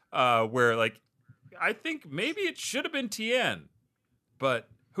universe. Mm-hmm. Where like I think maybe it should have been Tien, but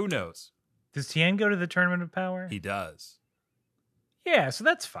who knows? Does Tien go to the Tournament of Power? He does. Yeah, so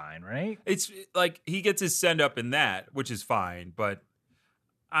that's fine, right? It's like he gets his send up in that, which is fine, but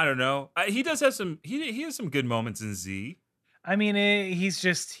I don't know. He does have some. He has some good moments in Z. I mean,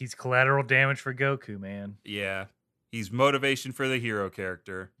 he's collateral damage for Goku, man. Yeah, he's motivation for the hero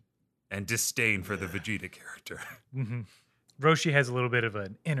character, and disdain for the Vegeta character. Mm-hmm. Roshi has a little bit of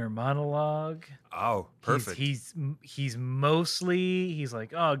an inner monologue. Oh, perfect. He's mostly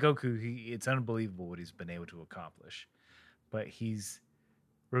like, oh, Goku. It's unbelievable what he's been able to accomplish. But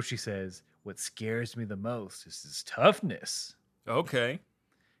Roshi says, what scares me the most is his toughness. Okay.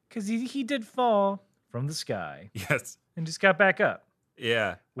 Because he did fall from the sky. Yes. And just got back up.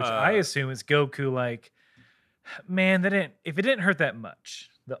 Yeah. Which I assume is Goku like, man, if it didn't hurt that much,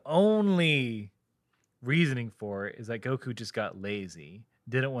 the only reasoning for it is that Goku just got lazy,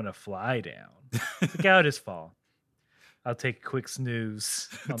 didn't want to fly down. It's like, I'll just fall. I'll take a quick snooze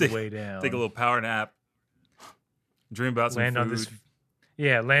on the way down. Take a little power nap. Dream about some food.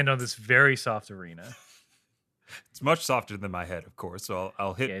 Land on this very soft arena. It's much softer than my head, of course. So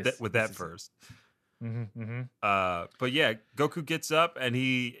I'll hit with that first. Mm-hmm, mm-hmm. But yeah, Goku gets up and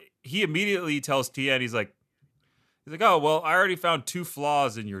he immediately tells Tien, he's like, oh well, I already found 2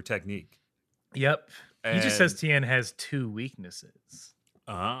 flaws in your technique. Yep. He just says Tien has 2 weaknesses.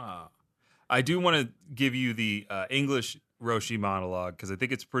 I do want to give you the English Roshi monologue because I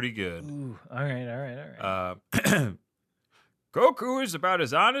think it's pretty good. Ooh, all right. Goku is about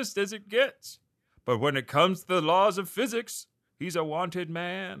as honest as it gets, but when it comes to the laws of physics, he's a wanted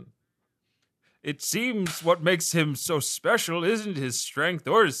man. It seems what makes him so special isn't his strength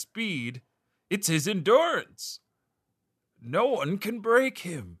or his speed, it's his endurance. No one can break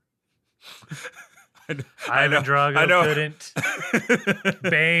him. Ivan Drago couldn't.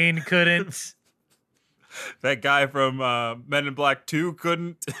 Bane couldn't. That guy from Men in Black 2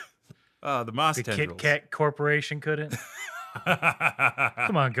 couldn't. The Moss The Tendrils. Kit Kat Corporation couldn't.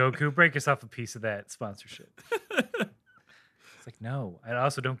 Come on, Goku, break yourself a piece of that sponsorship. It's like, no, I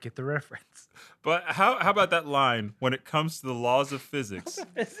also don't get the reference. But how about that line? When it comes to the laws of physics,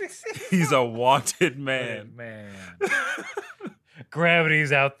 he's a wanted man. Man.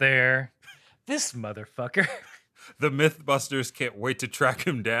 Gravity's out there. This motherfucker. The Mythbusters can't wait to track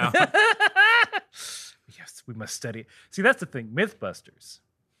him down. Yes, we must study. See, that's the thing. Mythbusters,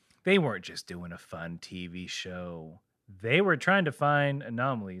 they weren't just doing a fun TV show. they were trying to find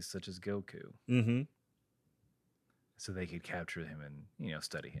anomalies such as Goku, Mm-hmm. so they could capture him and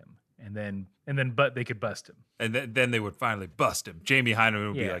study him, but they could bust him. And then they would finally bust him. Jamie Hyneman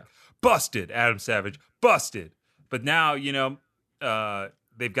would be Yeah. like, busted. Adam Savage, busted. But now,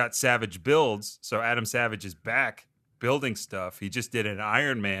 they've got Savage builds. So Adam Savage is back building stuff. He just did an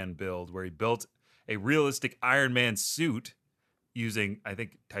Iron Man build where he built a realistic Iron Man suit using, I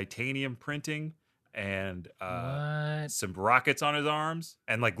think, titanium printing and What? some rockets on his arms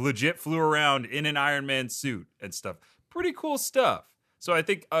and like legit flew around in an Iron Man suit and stuff. Pretty cool stuff. So I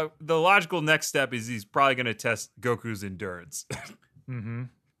think the logical next step is he's probably going to test Goku's endurance. Mm-hmm.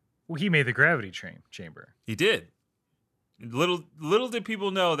 Well, he made the gravity chamber. He did. Little did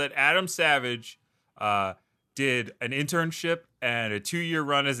people know that Adam Savage did an internship and a 2-year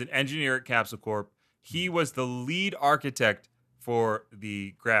run as an engineer at Capsule Corp. He was the lead architect for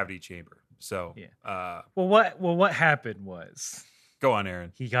the gravity chamber. So, yeah. What happened was go on,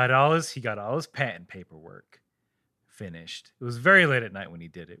 Aaron. he got all his patent paperwork finished. It was very late at night when he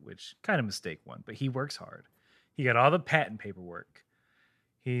did it, which kind of mistake one, but he works hard. He got all the patent paperwork.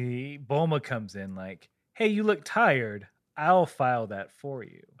 Bulma comes in like, "Hey, you look tired. I'll file that for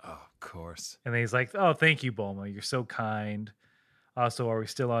you." Oh, of course. And then he's like, "Oh, thank you, Bulma. You're so kind. Also, are we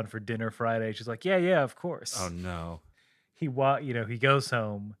still on for dinner Friday?" She's like, "Yeah, of course." Oh no. He goes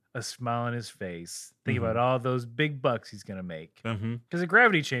home, a smile on his face, thinking about all those big bucks he's gonna make. Mm-hmm. Because the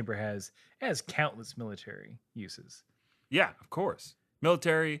gravity chamber has countless military uses. Yeah, of course.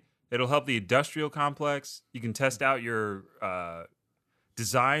 Military. It'll help the industrial complex. You can test out your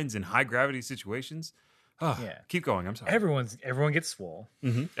designs in high gravity situations. Oh, Yeah. Keep going. I'm sorry. Everyone gets swole.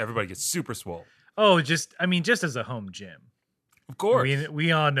 Mm-hmm. Everybody gets super swole. Oh, just as a home gym. Of course.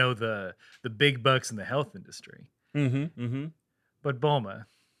 We all know the big bucks in the health industry. Mm-hmm. Mm-hmm. But Bulma,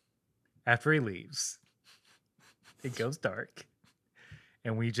 after he leaves, it goes dark.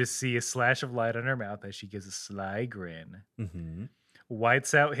 And we just see a slash of light on her mouth as she gives a sly grin, Mm-hmm.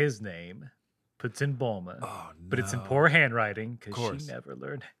 whites out his name, puts in Bulma. Oh, no. But it's in poor handwriting because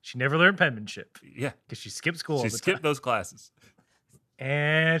she never learned penmanship. Yeah. Because she skipped school all She the skipped time. those classes.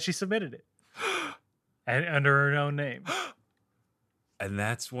 And she submitted it. And under her own name. And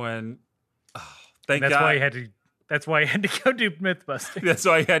that's when, thank That's God. why he had to go do myth busting. That's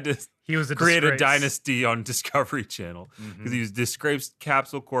why he had to He was create a disgrace. dynasty on Discovery Channel because Mhm. he was a disgraced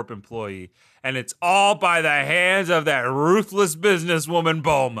Capsule Corp employee. And it's all by the hands of that ruthless businesswoman,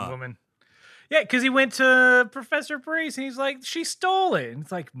 Bulma. Woman. Yeah, because he went to Professor Priest and he's like, she stole it. And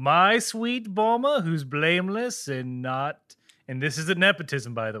it's like, my sweet Bulma, who's blameless and this isn't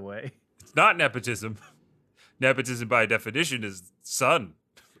nepotism, by the way. It's not nepotism. Nepotism, by definition, is son.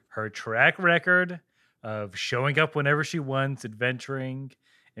 Her track record of showing up whenever she wants, adventuring,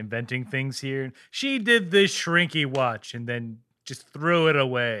 inventing things here. She did this shrinky watch and then just threw it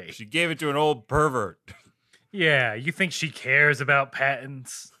away. She gave it to an old pervert. Yeah, you think she cares about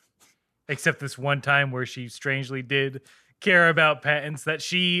patents? Except this one time where she strangely did care about patents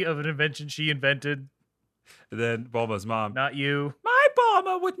of an invention she invented, And then Bulma's mom. not you. My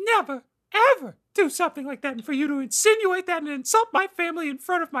Bulma would never, ever do something like that. And for you to insinuate that and insult my family in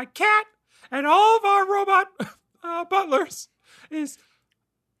front of my cat and all of our robot butlers is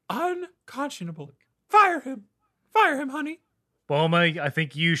unconscionable. Fire him. Fire him, honey. Bulma, I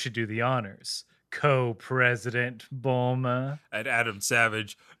think you should do the honors. Co-president Bulma. And Adam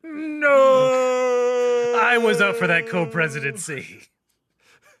Savage, no! I was up for that co-presidency.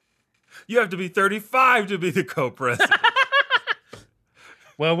 You have to be 35 to be the co-president.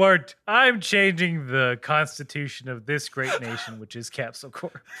 Well, I'm changing the constitution of this great nation, which is Capsule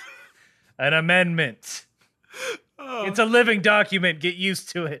Corp. An amendment. Oh. It's a living document. Get used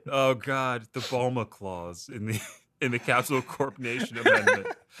to it. Oh God, the Bulma clause in the Capsule Corp Nation Amendment,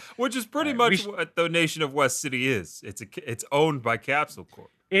 which is pretty much what the Nation of West City is. It's owned by Capsule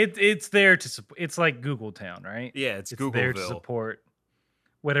Corp. It's there to support. It's like Google Town, right? Yeah, it's It's there to Googleville. support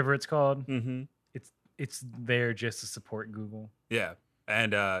whatever it's called. Mm-hmm. It's there just to support Google. Yeah,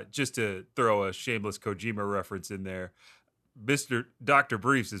 and just to throw a shameless Kojima reference in there, Dr.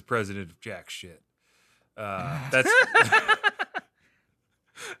 Briefs is president of jack shit. That's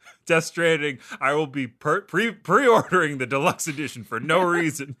Death Stranding. I will be pre-ordering the deluxe edition for no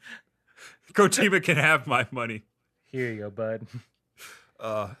reason. Kojima can have my money. Here you go,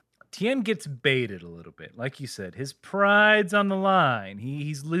 bud. Tien gets baited a little bit. Like you said, his pride's on the line.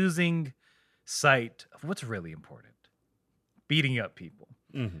 He's losing sight of what's really important. Beating up people.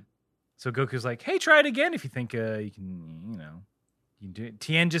 Mm-hmm. So Goku's like, hey, try it again if you think you can, you can do it.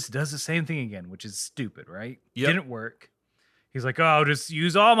 Tien just does the same thing again, which is stupid, right? Yep. Didn't work. He's like, oh, I'll just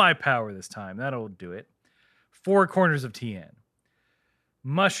use all my power this time. That'll do it. Four corners of Tien.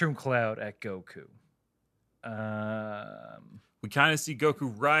 Mushroom Cloud at Goku. We kind of see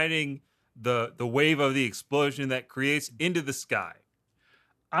Goku riding the wave of the explosion that creates into the sky.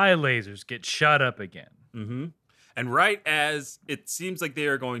 Eye lasers get shot up again. Mm-hmm. And right as it seems like they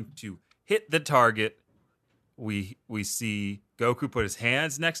are going to hit the target, we see Goku put his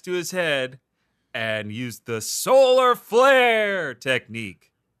hands next to his head and use the solar flare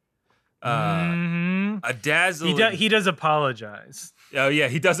technique. A dazzling... He does apologize. Oh, yeah,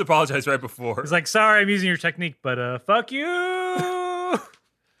 he does apologize right before. He's like, sorry, I'm using your technique, but fuck you.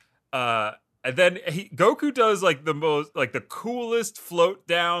 And then Goku does like the coolest float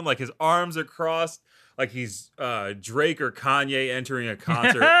down, like his arms are crossed, like he's Drake or Kanye entering a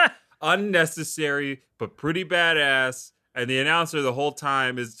concert. Unnecessary, but pretty badass. And the announcer the whole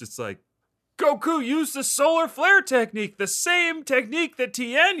time is just like, Goku used the solar flare technique, the same technique that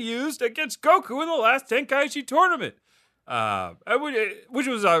Tien used against Goku in the last Tenkaichi tournament. Which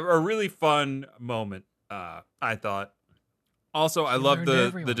was a really fun moment, I thought. Also, I love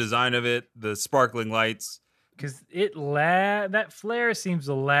the design of it, the sparkling lights. Because that flare seems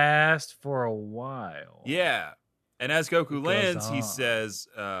to last for a while. Yeah. And as Goku lands, he says,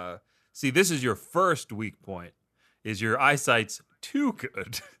 see, this is your first weak point, is your eyesight's too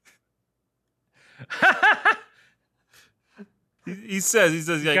good. he says,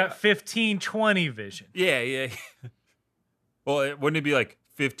 you got 15-20 vision. Yeah. Well, wouldn't it be like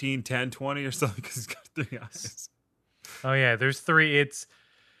 15, 10, 20 or something? Because he's got 3 eyes. Oh, yeah, there's 3. It's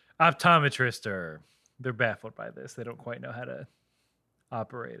optometrist they're baffled by this. They don't quite know how to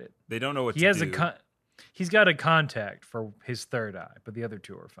operate it. They don't know what to do. He's got a contact for his third eye, but the other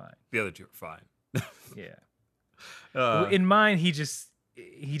 2 are fine. The other 2 are fine. Yeah. In mine, he just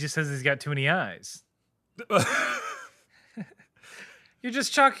says he's got too many eyes. You're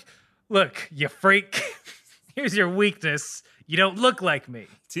just Look, you freak. Here's your weakness. You don't look like me.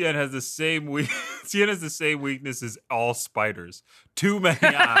 Tien has the same weakness as all spiders. Too many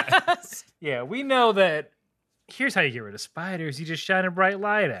eyes. Yeah, we know that. Here's how you get rid of spiders. You just shine a bright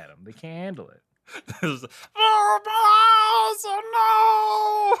light at them. They can't handle it. Oh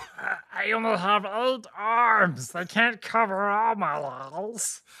no! I only have 8 arms. I can't cover all my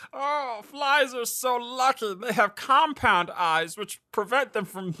levels. Oh, flies are so lucky. They have compound eyes, which prevent them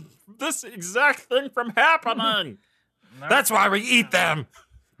from this exact thing from happening. That's why we eat them.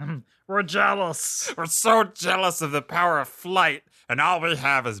 We're jealous. We're so jealous of the power of flight, and all we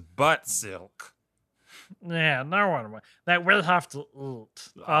have is butt silk. Yeah, no one. That we'll have to eat.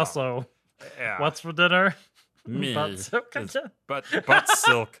 Also, what's for dinner? Me. Butt silk.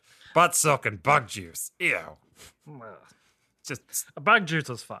 Butt silk and bug juice. Ew. Just bug juice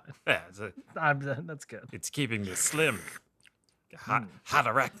is fine. Yeah, that's good. It's keeping me slim. Hot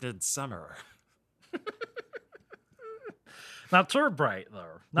arachnid summer. Not too bright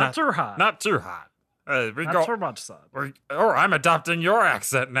though. Not too hot. Not too hot. Not too much sun. I'm adopting your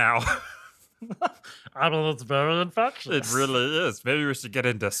accent now. I mean, it's very infectious. It really is. Maybe we should get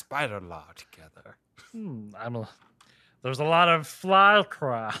into spider law together. There's a lot of fly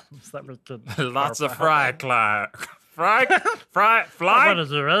crimes that we could. Lots of fly. What is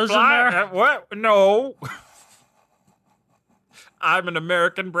there Asian there? What? No. I'm an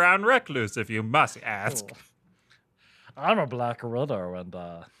American brown recluse, if you must ask. Oh. I'm a black widow, and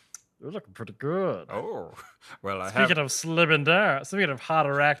you're looking pretty good. Oh, well, Speaking of slimming down, speaking of hot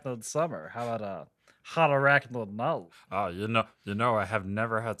arachnid summer, how about hot arachnid night? Oh, you know, I have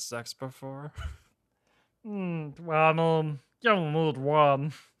never had sex before. Well, you only need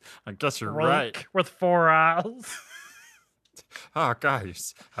one. I guess you're right. With 4 eyes. Oh,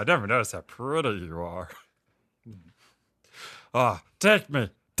 guys, I never noticed how pretty you are. Oh, take me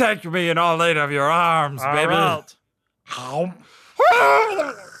in all 8 of your arms, all baby. Right.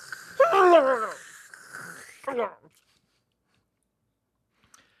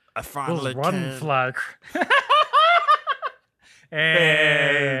 I finally one flag.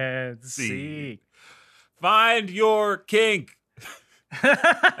 and see. Find your kink.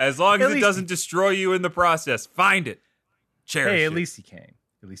 As long as it doesn't destroy you in the process, find it. Cherish it. At least he came.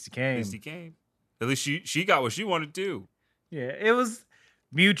 At least he came. At least she got what she wanted to do. Yeah, it was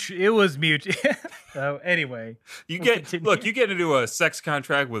mutual. Anyway, you get into a sex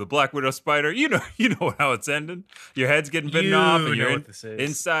contract with a Black Widow spider. You know how it's ending. Your head's getting bitten off, and your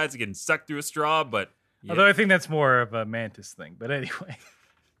insides are getting sucked through a straw. But although I think that's more of a Mantis thing. But anyway,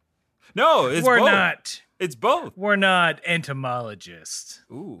 no, we're both. Not. It's both. We're not entomologists.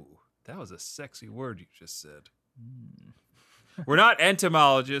 Ooh, that was a sexy word you just said. We're not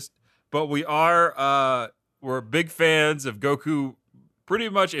entomologists, but we are. We're big fans of Goku pretty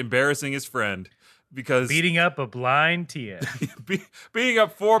much embarrassing his friend because beating up a blind Tien. beating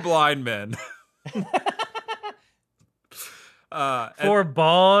up 4 blind men. Four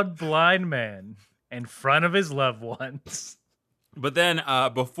bald blind men in front of his loved ones. But then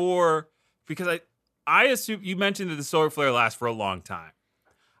because I assume you mentioned that the solar flare lasts for a long time.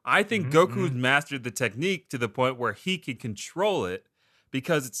 I think Goku's mastered the technique to the point where he can control it,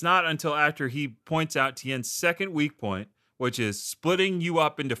 because it's not until after he points out Tien's second weak point, which is splitting you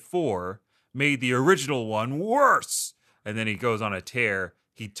up into 4, made the original one worse. And then he goes on a tear.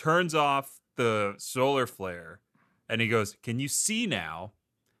 He turns off the solar flare and he goes, "Can you see now?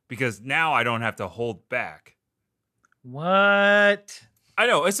 Because now I don't have to hold back." What? I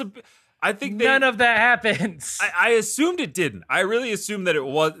know I think none of that happens. I assumed it didn't. I really assumed that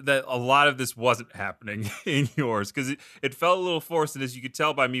that a lot of this wasn't happening in yours, because it felt a little forced, and as you could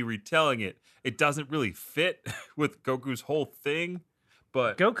tell by me retelling it, it doesn't really fit with Goku's whole thing.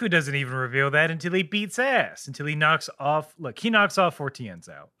 But Goku doesn't even reveal that until he beats ass, until he knocks off. Look, he knocks off 4 Tiens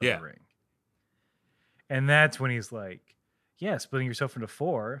out of the ring, and that's when he's like, "Yeah, splitting yourself into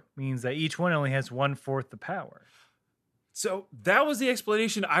 4 means that each one only has 1/4 the power." So that was the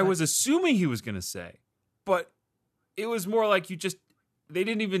explanation I was assuming he was going to say, but it was more like they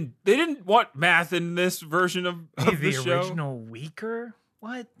didn't want math in this version of the show. The original weaker?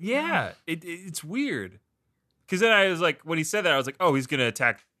 What? Yeah, it's weird. Because then I was like, when he said that, I was like, oh, he's going to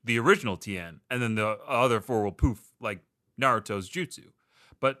attack the original Tien, and then the other 4 will poof like Naruto's jutsu.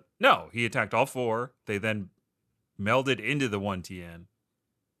 But no, he attacked all 4. They then melded into the one Tien.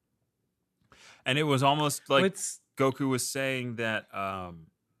 And it was almost like Goku was saying that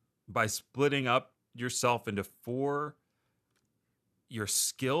by splitting up yourself into 4, your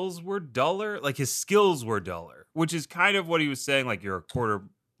skills were duller. Like his skills were duller, which is kind of what he was saying. Like you're a quarter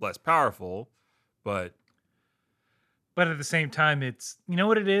less powerful, but at the same time, it's, you know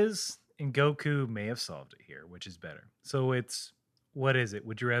what it is? And Goku may have solved it here, which is better. So it's, what is it?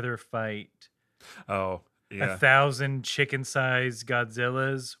 Would you rather fight 1,000 chicken-sized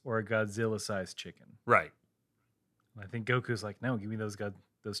Godzillas or a Godzilla-sized chicken? Right. I think Goku's like, no, give me those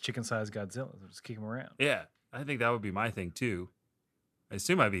chicken-sized Godzillas. I'll just kick them around. Yeah, I think that would be my thing too. I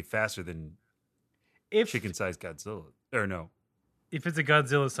assume I'd be faster than chicken-sized Godzilla. Or no. If it's a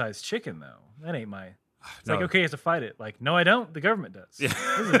Godzilla-sized chicken, though, that ain't my... It's like, okay, you have to fight it. Like, no, I don't. The government does. Yeah.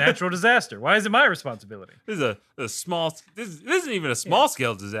 This is a natural disaster. Why is it my responsibility? This is a small... This isn't even a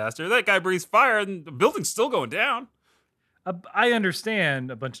small-scale disaster. That guy breathes fire and the building's still going down. I understand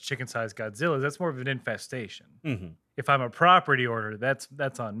a bunch of chicken-sized Godzillas. That's more of an infestation. Mm-hmm. If I'm a property owner, that's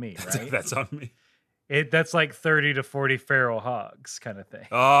on me, right? That's on me. That's like 30 to 40 feral hogs kind of thing.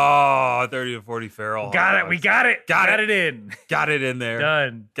 Oh, 30 to 40 feral hogs. Got it. We got it. Got it in. Got it in there.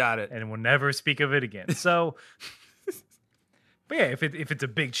 Done. Got it. And we'll never speak of it again. So, but yeah, if it's a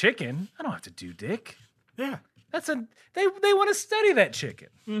big chicken, I don't have to do dick. Yeah. They want to study that chicken.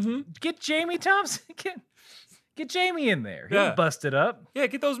 Mm-hmm. Get Jamie Thompson. Get Jamie in there. He'll bust it up. Yeah,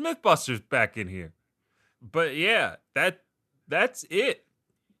 get those Mythbusters back in here. But yeah, that's it.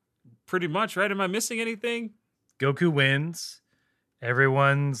 Pretty much, right? Am I missing anything? Goku wins.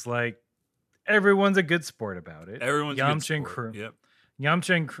 Everyone's a good sport about it. Everyone's Yamcha a and good crew. Yep.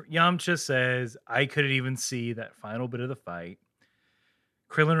 Yamcha says, I couldn't even see that final bit of the fight.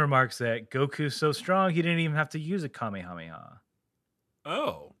 Krillin remarks that Goku's so strong he didn't even have to use a Kamehameha.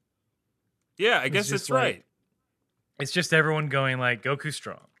 Oh. Yeah, I guess that's right. It's just everyone going like, Goku's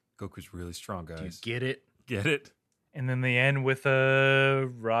strong. Goku's really strong, guys. Do you get it? Get it? And then they end with a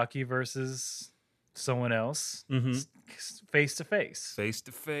Rocky versus someone else, face to face. Face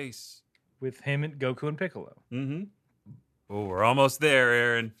to face. With him and Goku and Piccolo. Mm-hmm. Oh, we're almost there,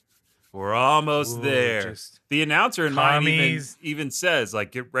 Aaron. We're almost there. The announcer in mine even says,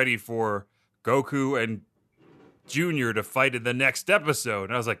 like, get ready for Goku and Junior to fight in the next episode.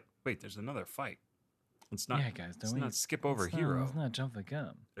 And I was like, wait, there's another fight. Let's not, guys, let's not skip over Hero. Let's not jump the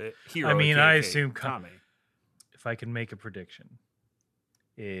gun. Hero. I mean, I assume Kame. If I can make a prediction,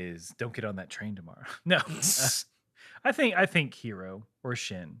 is don't get on that train tomorrow. No, I think Hero or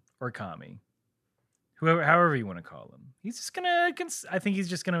Shin or Kami, however you want to call him, he's just gonna. I think he's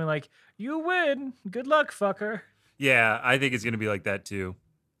just gonna be like, you win. Good luck, fucker. Yeah, I think it's gonna be like that too.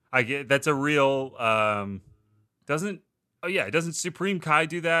 I get that's a real. Doesn't Supreme Kai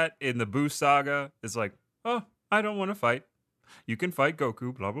do that in the Buu saga? It's like, oh, I don't want to fight. You can fight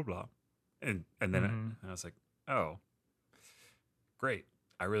Goku. Blah blah blah. And then I was like, oh, great.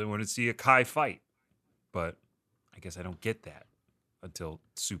 I really want to see a Kai fight. But I guess I don't get that until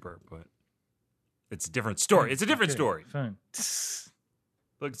Super. But it's a different story. It's a different story. Fine.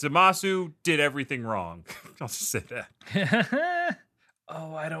 Look, Zamasu did everything wrong. I'll just say that.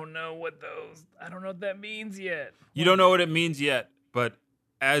 Oh, I don't know what that means yet. You don't know what it means yet, but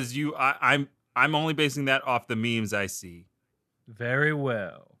I'm only basing that off the memes I see. Very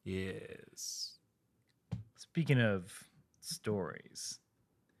well. Yes. Speaking of stories,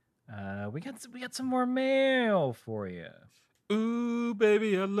 we got some more mail for you. Ooh,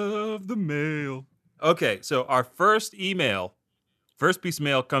 baby, I love the mail. Okay, so our first piece of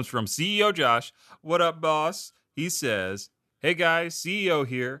mail comes from CEO Josh. What up, boss? He says, "Hey guys, CEO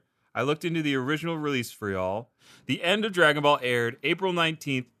here. I looked into the original release for y'all. The end of Dragon Ball aired April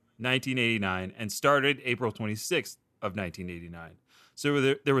 19th, 1989, and started April 26th of 1989.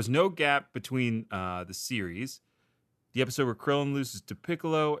 So there was no gap between the series. The episode where Krillin loses to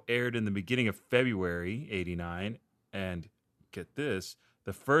Piccolo aired in the beginning of February 89, and get this,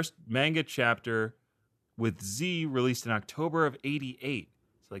 the first manga chapter with Z released in October of 88.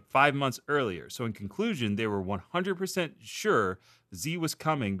 So like 5 months earlier. So in conclusion, they were 100% sure Z was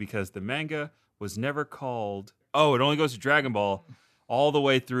coming because the manga was never called... Oh, it only goes to Dragon Ball all the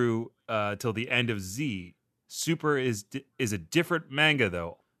way through till the end of Z. Super is a different manga,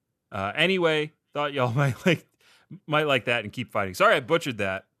 though. Anyway, thought y'all might like that and keep fighting. Sorry I butchered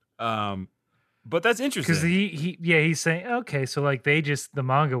that. But that's interesting. Because he's saying, okay, so like the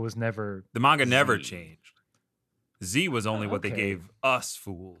manga was never... The manga never Z. changed. Z was only what they gave us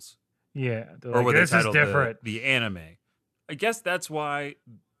fools. Yeah. Or what they this is titled different. the anime. I guess that's why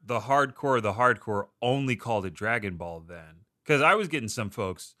the hardcore only called it Dragon Ball then. Because I was getting some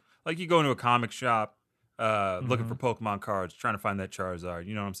folks, like you go into a comic shop looking for Pokemon cards, trying to find that Charizard.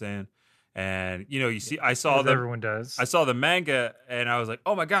 You know what I'm saying? And, you see, everyone does. I saw the manga and I was like,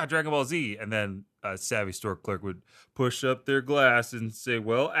 oh my God, Dragon Ball Z. And then a savvy store clerk would push up their glass and say,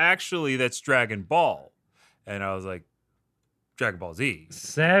 well, actually, that's Dragon Ball. And I was like, Dragon Ball Z.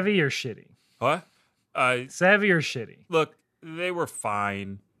 Savvy or shitty? What? Savvy or shitty? Look, they were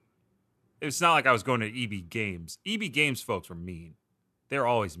fine. It's not like I was going to EB Games. EB Games folks were mean. They're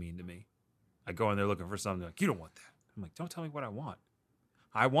always mean to me. I go in there looking for something like, you don't want that. I'm like, don't tell me what I want.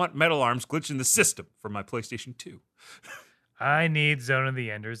 I want Metal Arms glitching the system for my PlayStation 2. I need Zone of the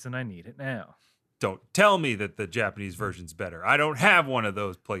Enders and I need it now. Don't tell me that the Japanese version's better. I don't have one of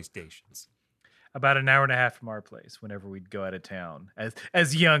those PlayStations. About an hour and a half from our place, whenever we'd go out of town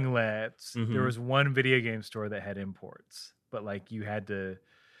as young lads, there was one video game store that had imports, but like you had to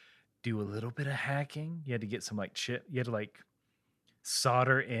do a little bit of hacking. You had to get some like chip. You had to like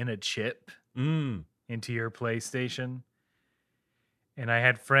solder in a chip into your PlayStation. And I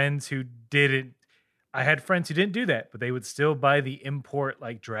had friends who didn't. I had friends who didn't do that, but they would still buy the import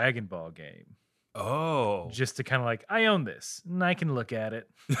like Dragon Ball game. Oh, just to kind of like, I own this and I can look at it.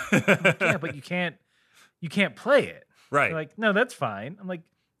 Like, yeah, but you can't play it. Right. They're like, no, that's fine. I'm like,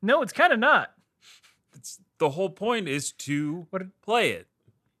 no, it's kind of not. The whole point is to play it.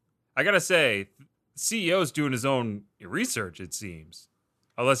 I gotta say, CEO's doing his own research. It seems,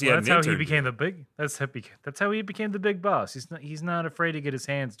 unless he had. That's how he became the big. That's how he became the big boss. He's not afraid to get his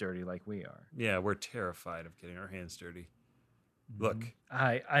hands dirty like we are. Yeah, we're terrified of getting our hands dirty. Look,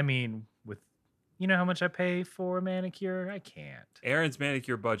 I mean, with. You know how much I pay for a manicure? I can't. Aaron's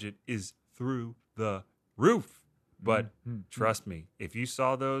manicure budget is through the roof. But trust me, if you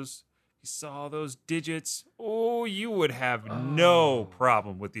saw those digits, you would have no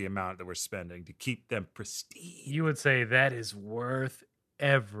problem with the amount that we're spending to keep them pristine. You would say that is worth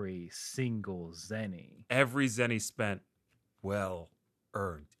every single zenny. Every zenny spent, well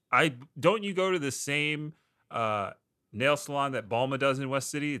earned. Don't you go to the same nail salon that Balma does in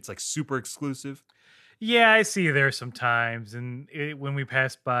West City? It's like super exclusive. Yeah, I see there sometimes, and when we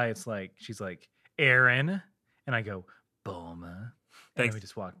pass by, it's like she's like Aaron, and I go Balma, and then we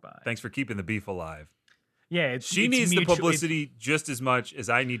just walk by. Thanks for keeping the beef alive. Yeah, she needs the publicity just as much as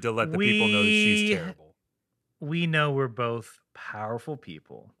I need to let the people know that she's terrible. We know we're both powerful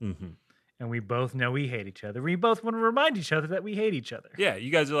people, and we both know we hate each other. We both want to remind each other that we hate each other. Yeah, you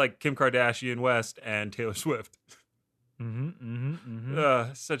guys are like Kim Kardashian West and Taylor Swift.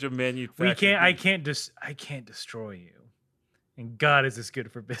 Such a manufactured. I can't destroy you, and God is as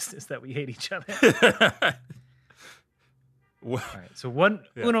good for business that we hate each other. All right, so one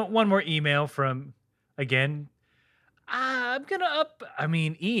more email from again. I'm gonna up. I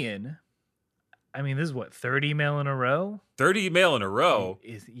mean, Ian. I mean, this is what 30 email in a row. 30 email in a row.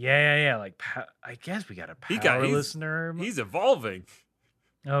 Yeah. Like, I guess we got a power listener. He's evolving.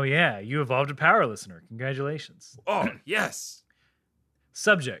 Oh, yeah. You evolved a power listener. Congratulations. Oh, yes.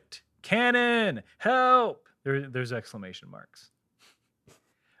 Subject. Canon. Help. There's exclamation marks.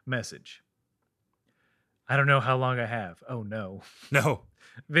 Message. I don't know how long I have. Oh, no. No.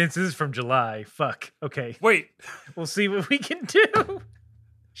 Vince, this is from July. Fuck. Okay. Wait. We'll see what we can do.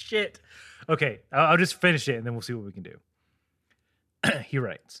 Shit. Okay. I'll just finish it and then we'll see what we can do. He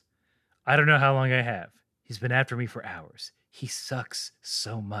writes, I don't know how long I have. He's been after me for hours. He sucks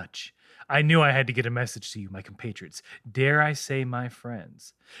so much. I knew I had to get a message to you, my compatriots. Dare I say my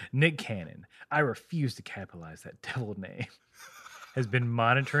friends? Nick Cannon, I refuse to capitalize that devil name, has been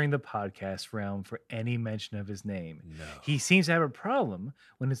monitoring the podcast realm for any mention of his name. No. He seems to have a problem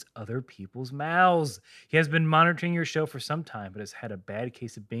when it's other people's mouths. He has been monitoring your show for some time, but has had a bad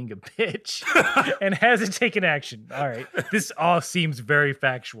case of being a bitch and hasn't taken action. All right. This all seems very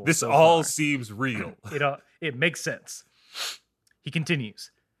factual. This so all far. seems real. It makes sense. He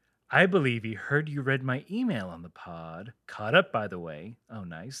continues. I believe he heard you read my email on the pod. Caught up, by the way. Oh,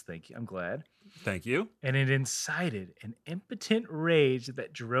 nice. Thank you. I'm glad. Thank you. And it incited an impotent rage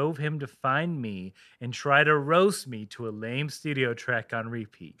that drove him to find me and try to roast me to a lame studio track on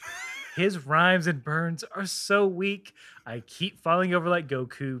repeat. His rhymes and burns are so weak, I keep falling over like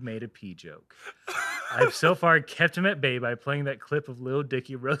Goku made a pee joke. I've so far kept him at bay by playing that clip of Lil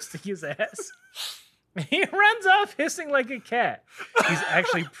Dicky roasting his ass. He runs off hissing like a cat. He's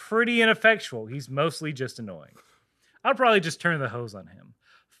actually pretty ineffectual. He's mostly just annoying. I'll probably just turn the hose on him.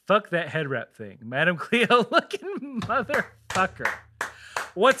 Fuck that head wrap thing. Madam Cleo looking motherfucker.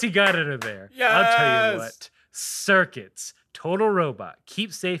 What's he got under there? Yes! I'll tell you what. Circuits. Total robot.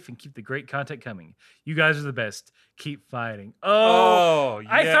 Keep safe and keep the great content coming. You guys are the best. Keep fighting. Oh,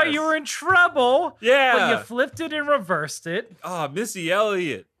 I thought you were in trouble. Yeah. But you flipped it and reversed it. Oh, Missy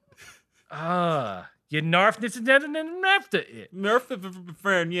Elliott. You narfed it and nerfed it. Nerf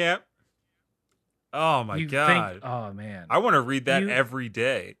friend, yeah. Oh my God. Oh man. I want to read that every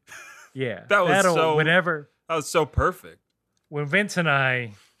day. Yeah. That was so perfect. When Vince and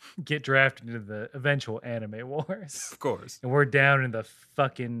I get drafted into the eventual anime wars. Of course. And we're down in the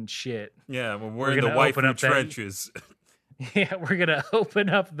fucking shit. Yeah, when we're in the waifu trenches. Yeah, we're going to open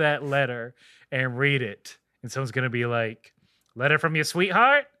up that letter and read it. And someone's going to be like, letter from your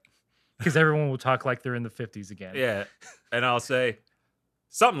sweetheart? Because everyone will talk like they're in the 50s again. Yeah. And I'll say,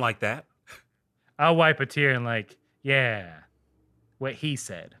 something like that. I'll wipe a tear and like, yeah, what he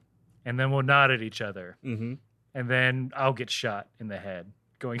said. And then we'll nod at each other. Mm-hmm. And then I'll get shot in the head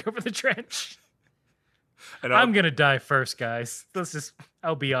going over the trench. And I'm going to die first, guys.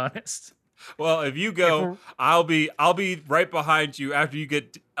 I'll be honest. Well, if you go, I'll be right behind you after you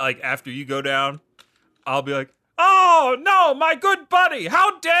go down. I'll be like, oh, no, my good buddy,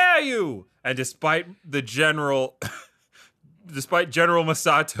 how dare you? And despite General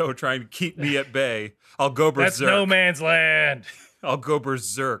Masato trying to keep me at bay, I'll go berserk. That's no man's land. I'll go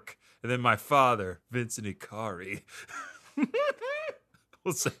berserk. And then my father, Vincent Ikari,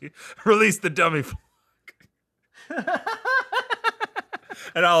 will say, release the dummy fuck.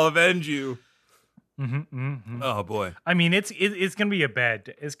 And I'll avenge you. Mm-hmm, mm-hmm. Oh boy! I mean, it's gonna be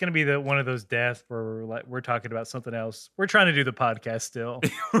it's gonna be one of those deaths where we're talking about something else. We're trying to do the podcast still,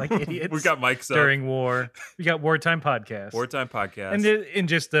 like idiots. We got mics during war. We got wartime podcast. Wartime podcast, and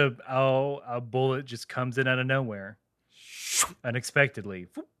just a bullet just comes in out of nowhere, unexpectedly,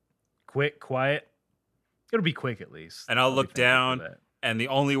 quick, quiet. It'll be quick at least. And I'll look down. And the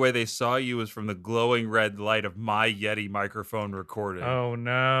only way they saw you was from the glowing red light of my Yeti microphone recording. Oh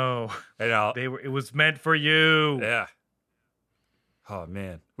no! And it was meant for you. Yeah. Oh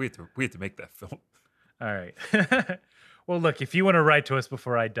man, we have to make that film. All right. Well, look, if you want to write to us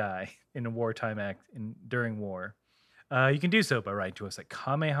before I die in a wartime act during war, you can do so by writing to us at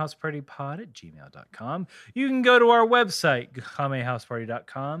kamehousepartypod@gmail.com. You can go to our website,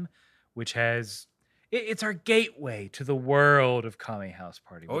 kamehouseparty.com, which has. It's our gateway to the world of Kame House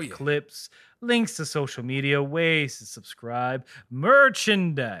Party. With clips, links to social media, ways to subscribe,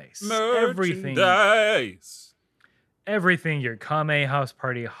 merchandise. Everything your Kame House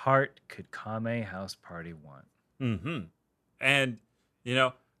Party heart could Kame House Party want. Mm-hmm. And,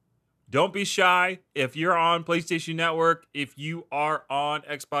 don't be shy. If you're on PlayStation Network, if you are on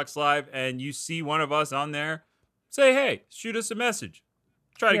Xbox Live and you see one of us on there, say, hey, shoot us a message.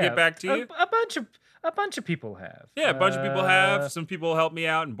 Try to get back to you. A bunch of people have. Yeah, a bunch of people have. Some people helped me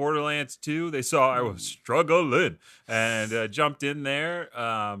out in Borderlands 2. They saw I was struggling and jumped in there.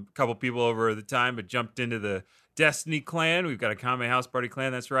 A couple people over the time, but jumped into the Destiny clan. We've got a Kame House Party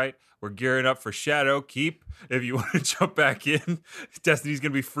clan, that's right. We're gearing up for Shadow Keep. If you want to jump back in, Destiny's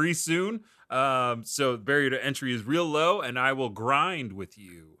going to be free soon. So the barrier to entry is real low, and I will grind with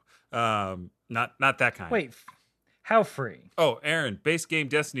you. Not that kind. Wait, how free? Oh, Aaron, base game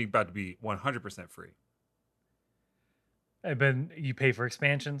Destiny about to be 100% free. But you pay for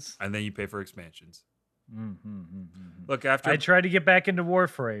expansions? And then you pay for expansions. Look, after I tried to get back into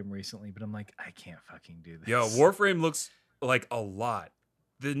Warframe recently, but I'm like, I can't fucking do this. Yo, Warframe looks like a lot.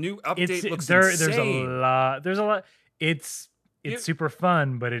 The new update looks There's insane. a lot. There's a lot. It's super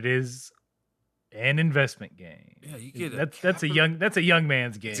fun, but it is an investment game. Yeah, you get that's a young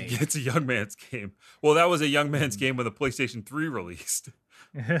man's game. It's a young man's game. Well, that was a young man's game when the PlayStation 3 released.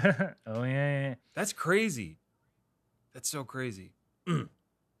 Oh yeah. That's crazy. That's so crazy.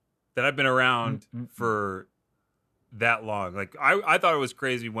 That I've been around for that long. Like I thought it was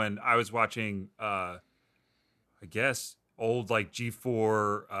crazy when I was watching I guess old like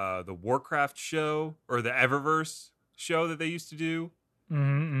G4 the Warcraft show or the Eververse show that they used to do.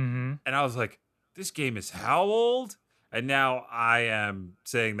 And I was like, this game is how old? And now I am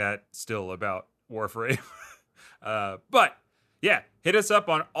saying that still about Warframe. But yeah, hit us up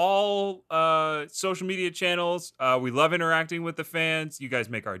on all social media channels. We love interacting with the fans. You guys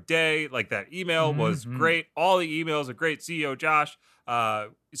make our day. Like that email was great. All the emails are great. CEO Josh,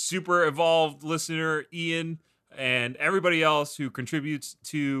 super evolved listener Ian, and everybody else who contributes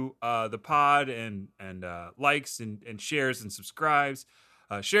to the pod and likes and shares and subscribes.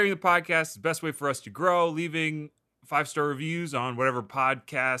 Sharing the podcast is the best way for us to grow. Leaving 5-star reviews on whatever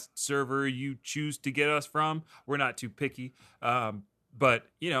podcast server you choose to get us from. We're not too picky. But,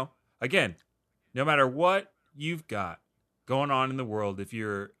 again, no matter what you've got going on in the world, if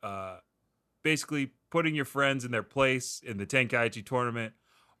you're basically putting your friends in their place in the Tenkaichi tournament,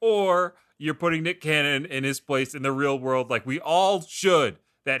 or you're putting Nick Cannon in his place in the real world like we all should,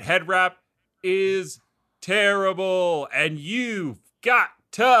 that head wrap is terrible, and you've got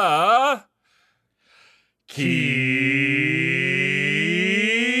to keep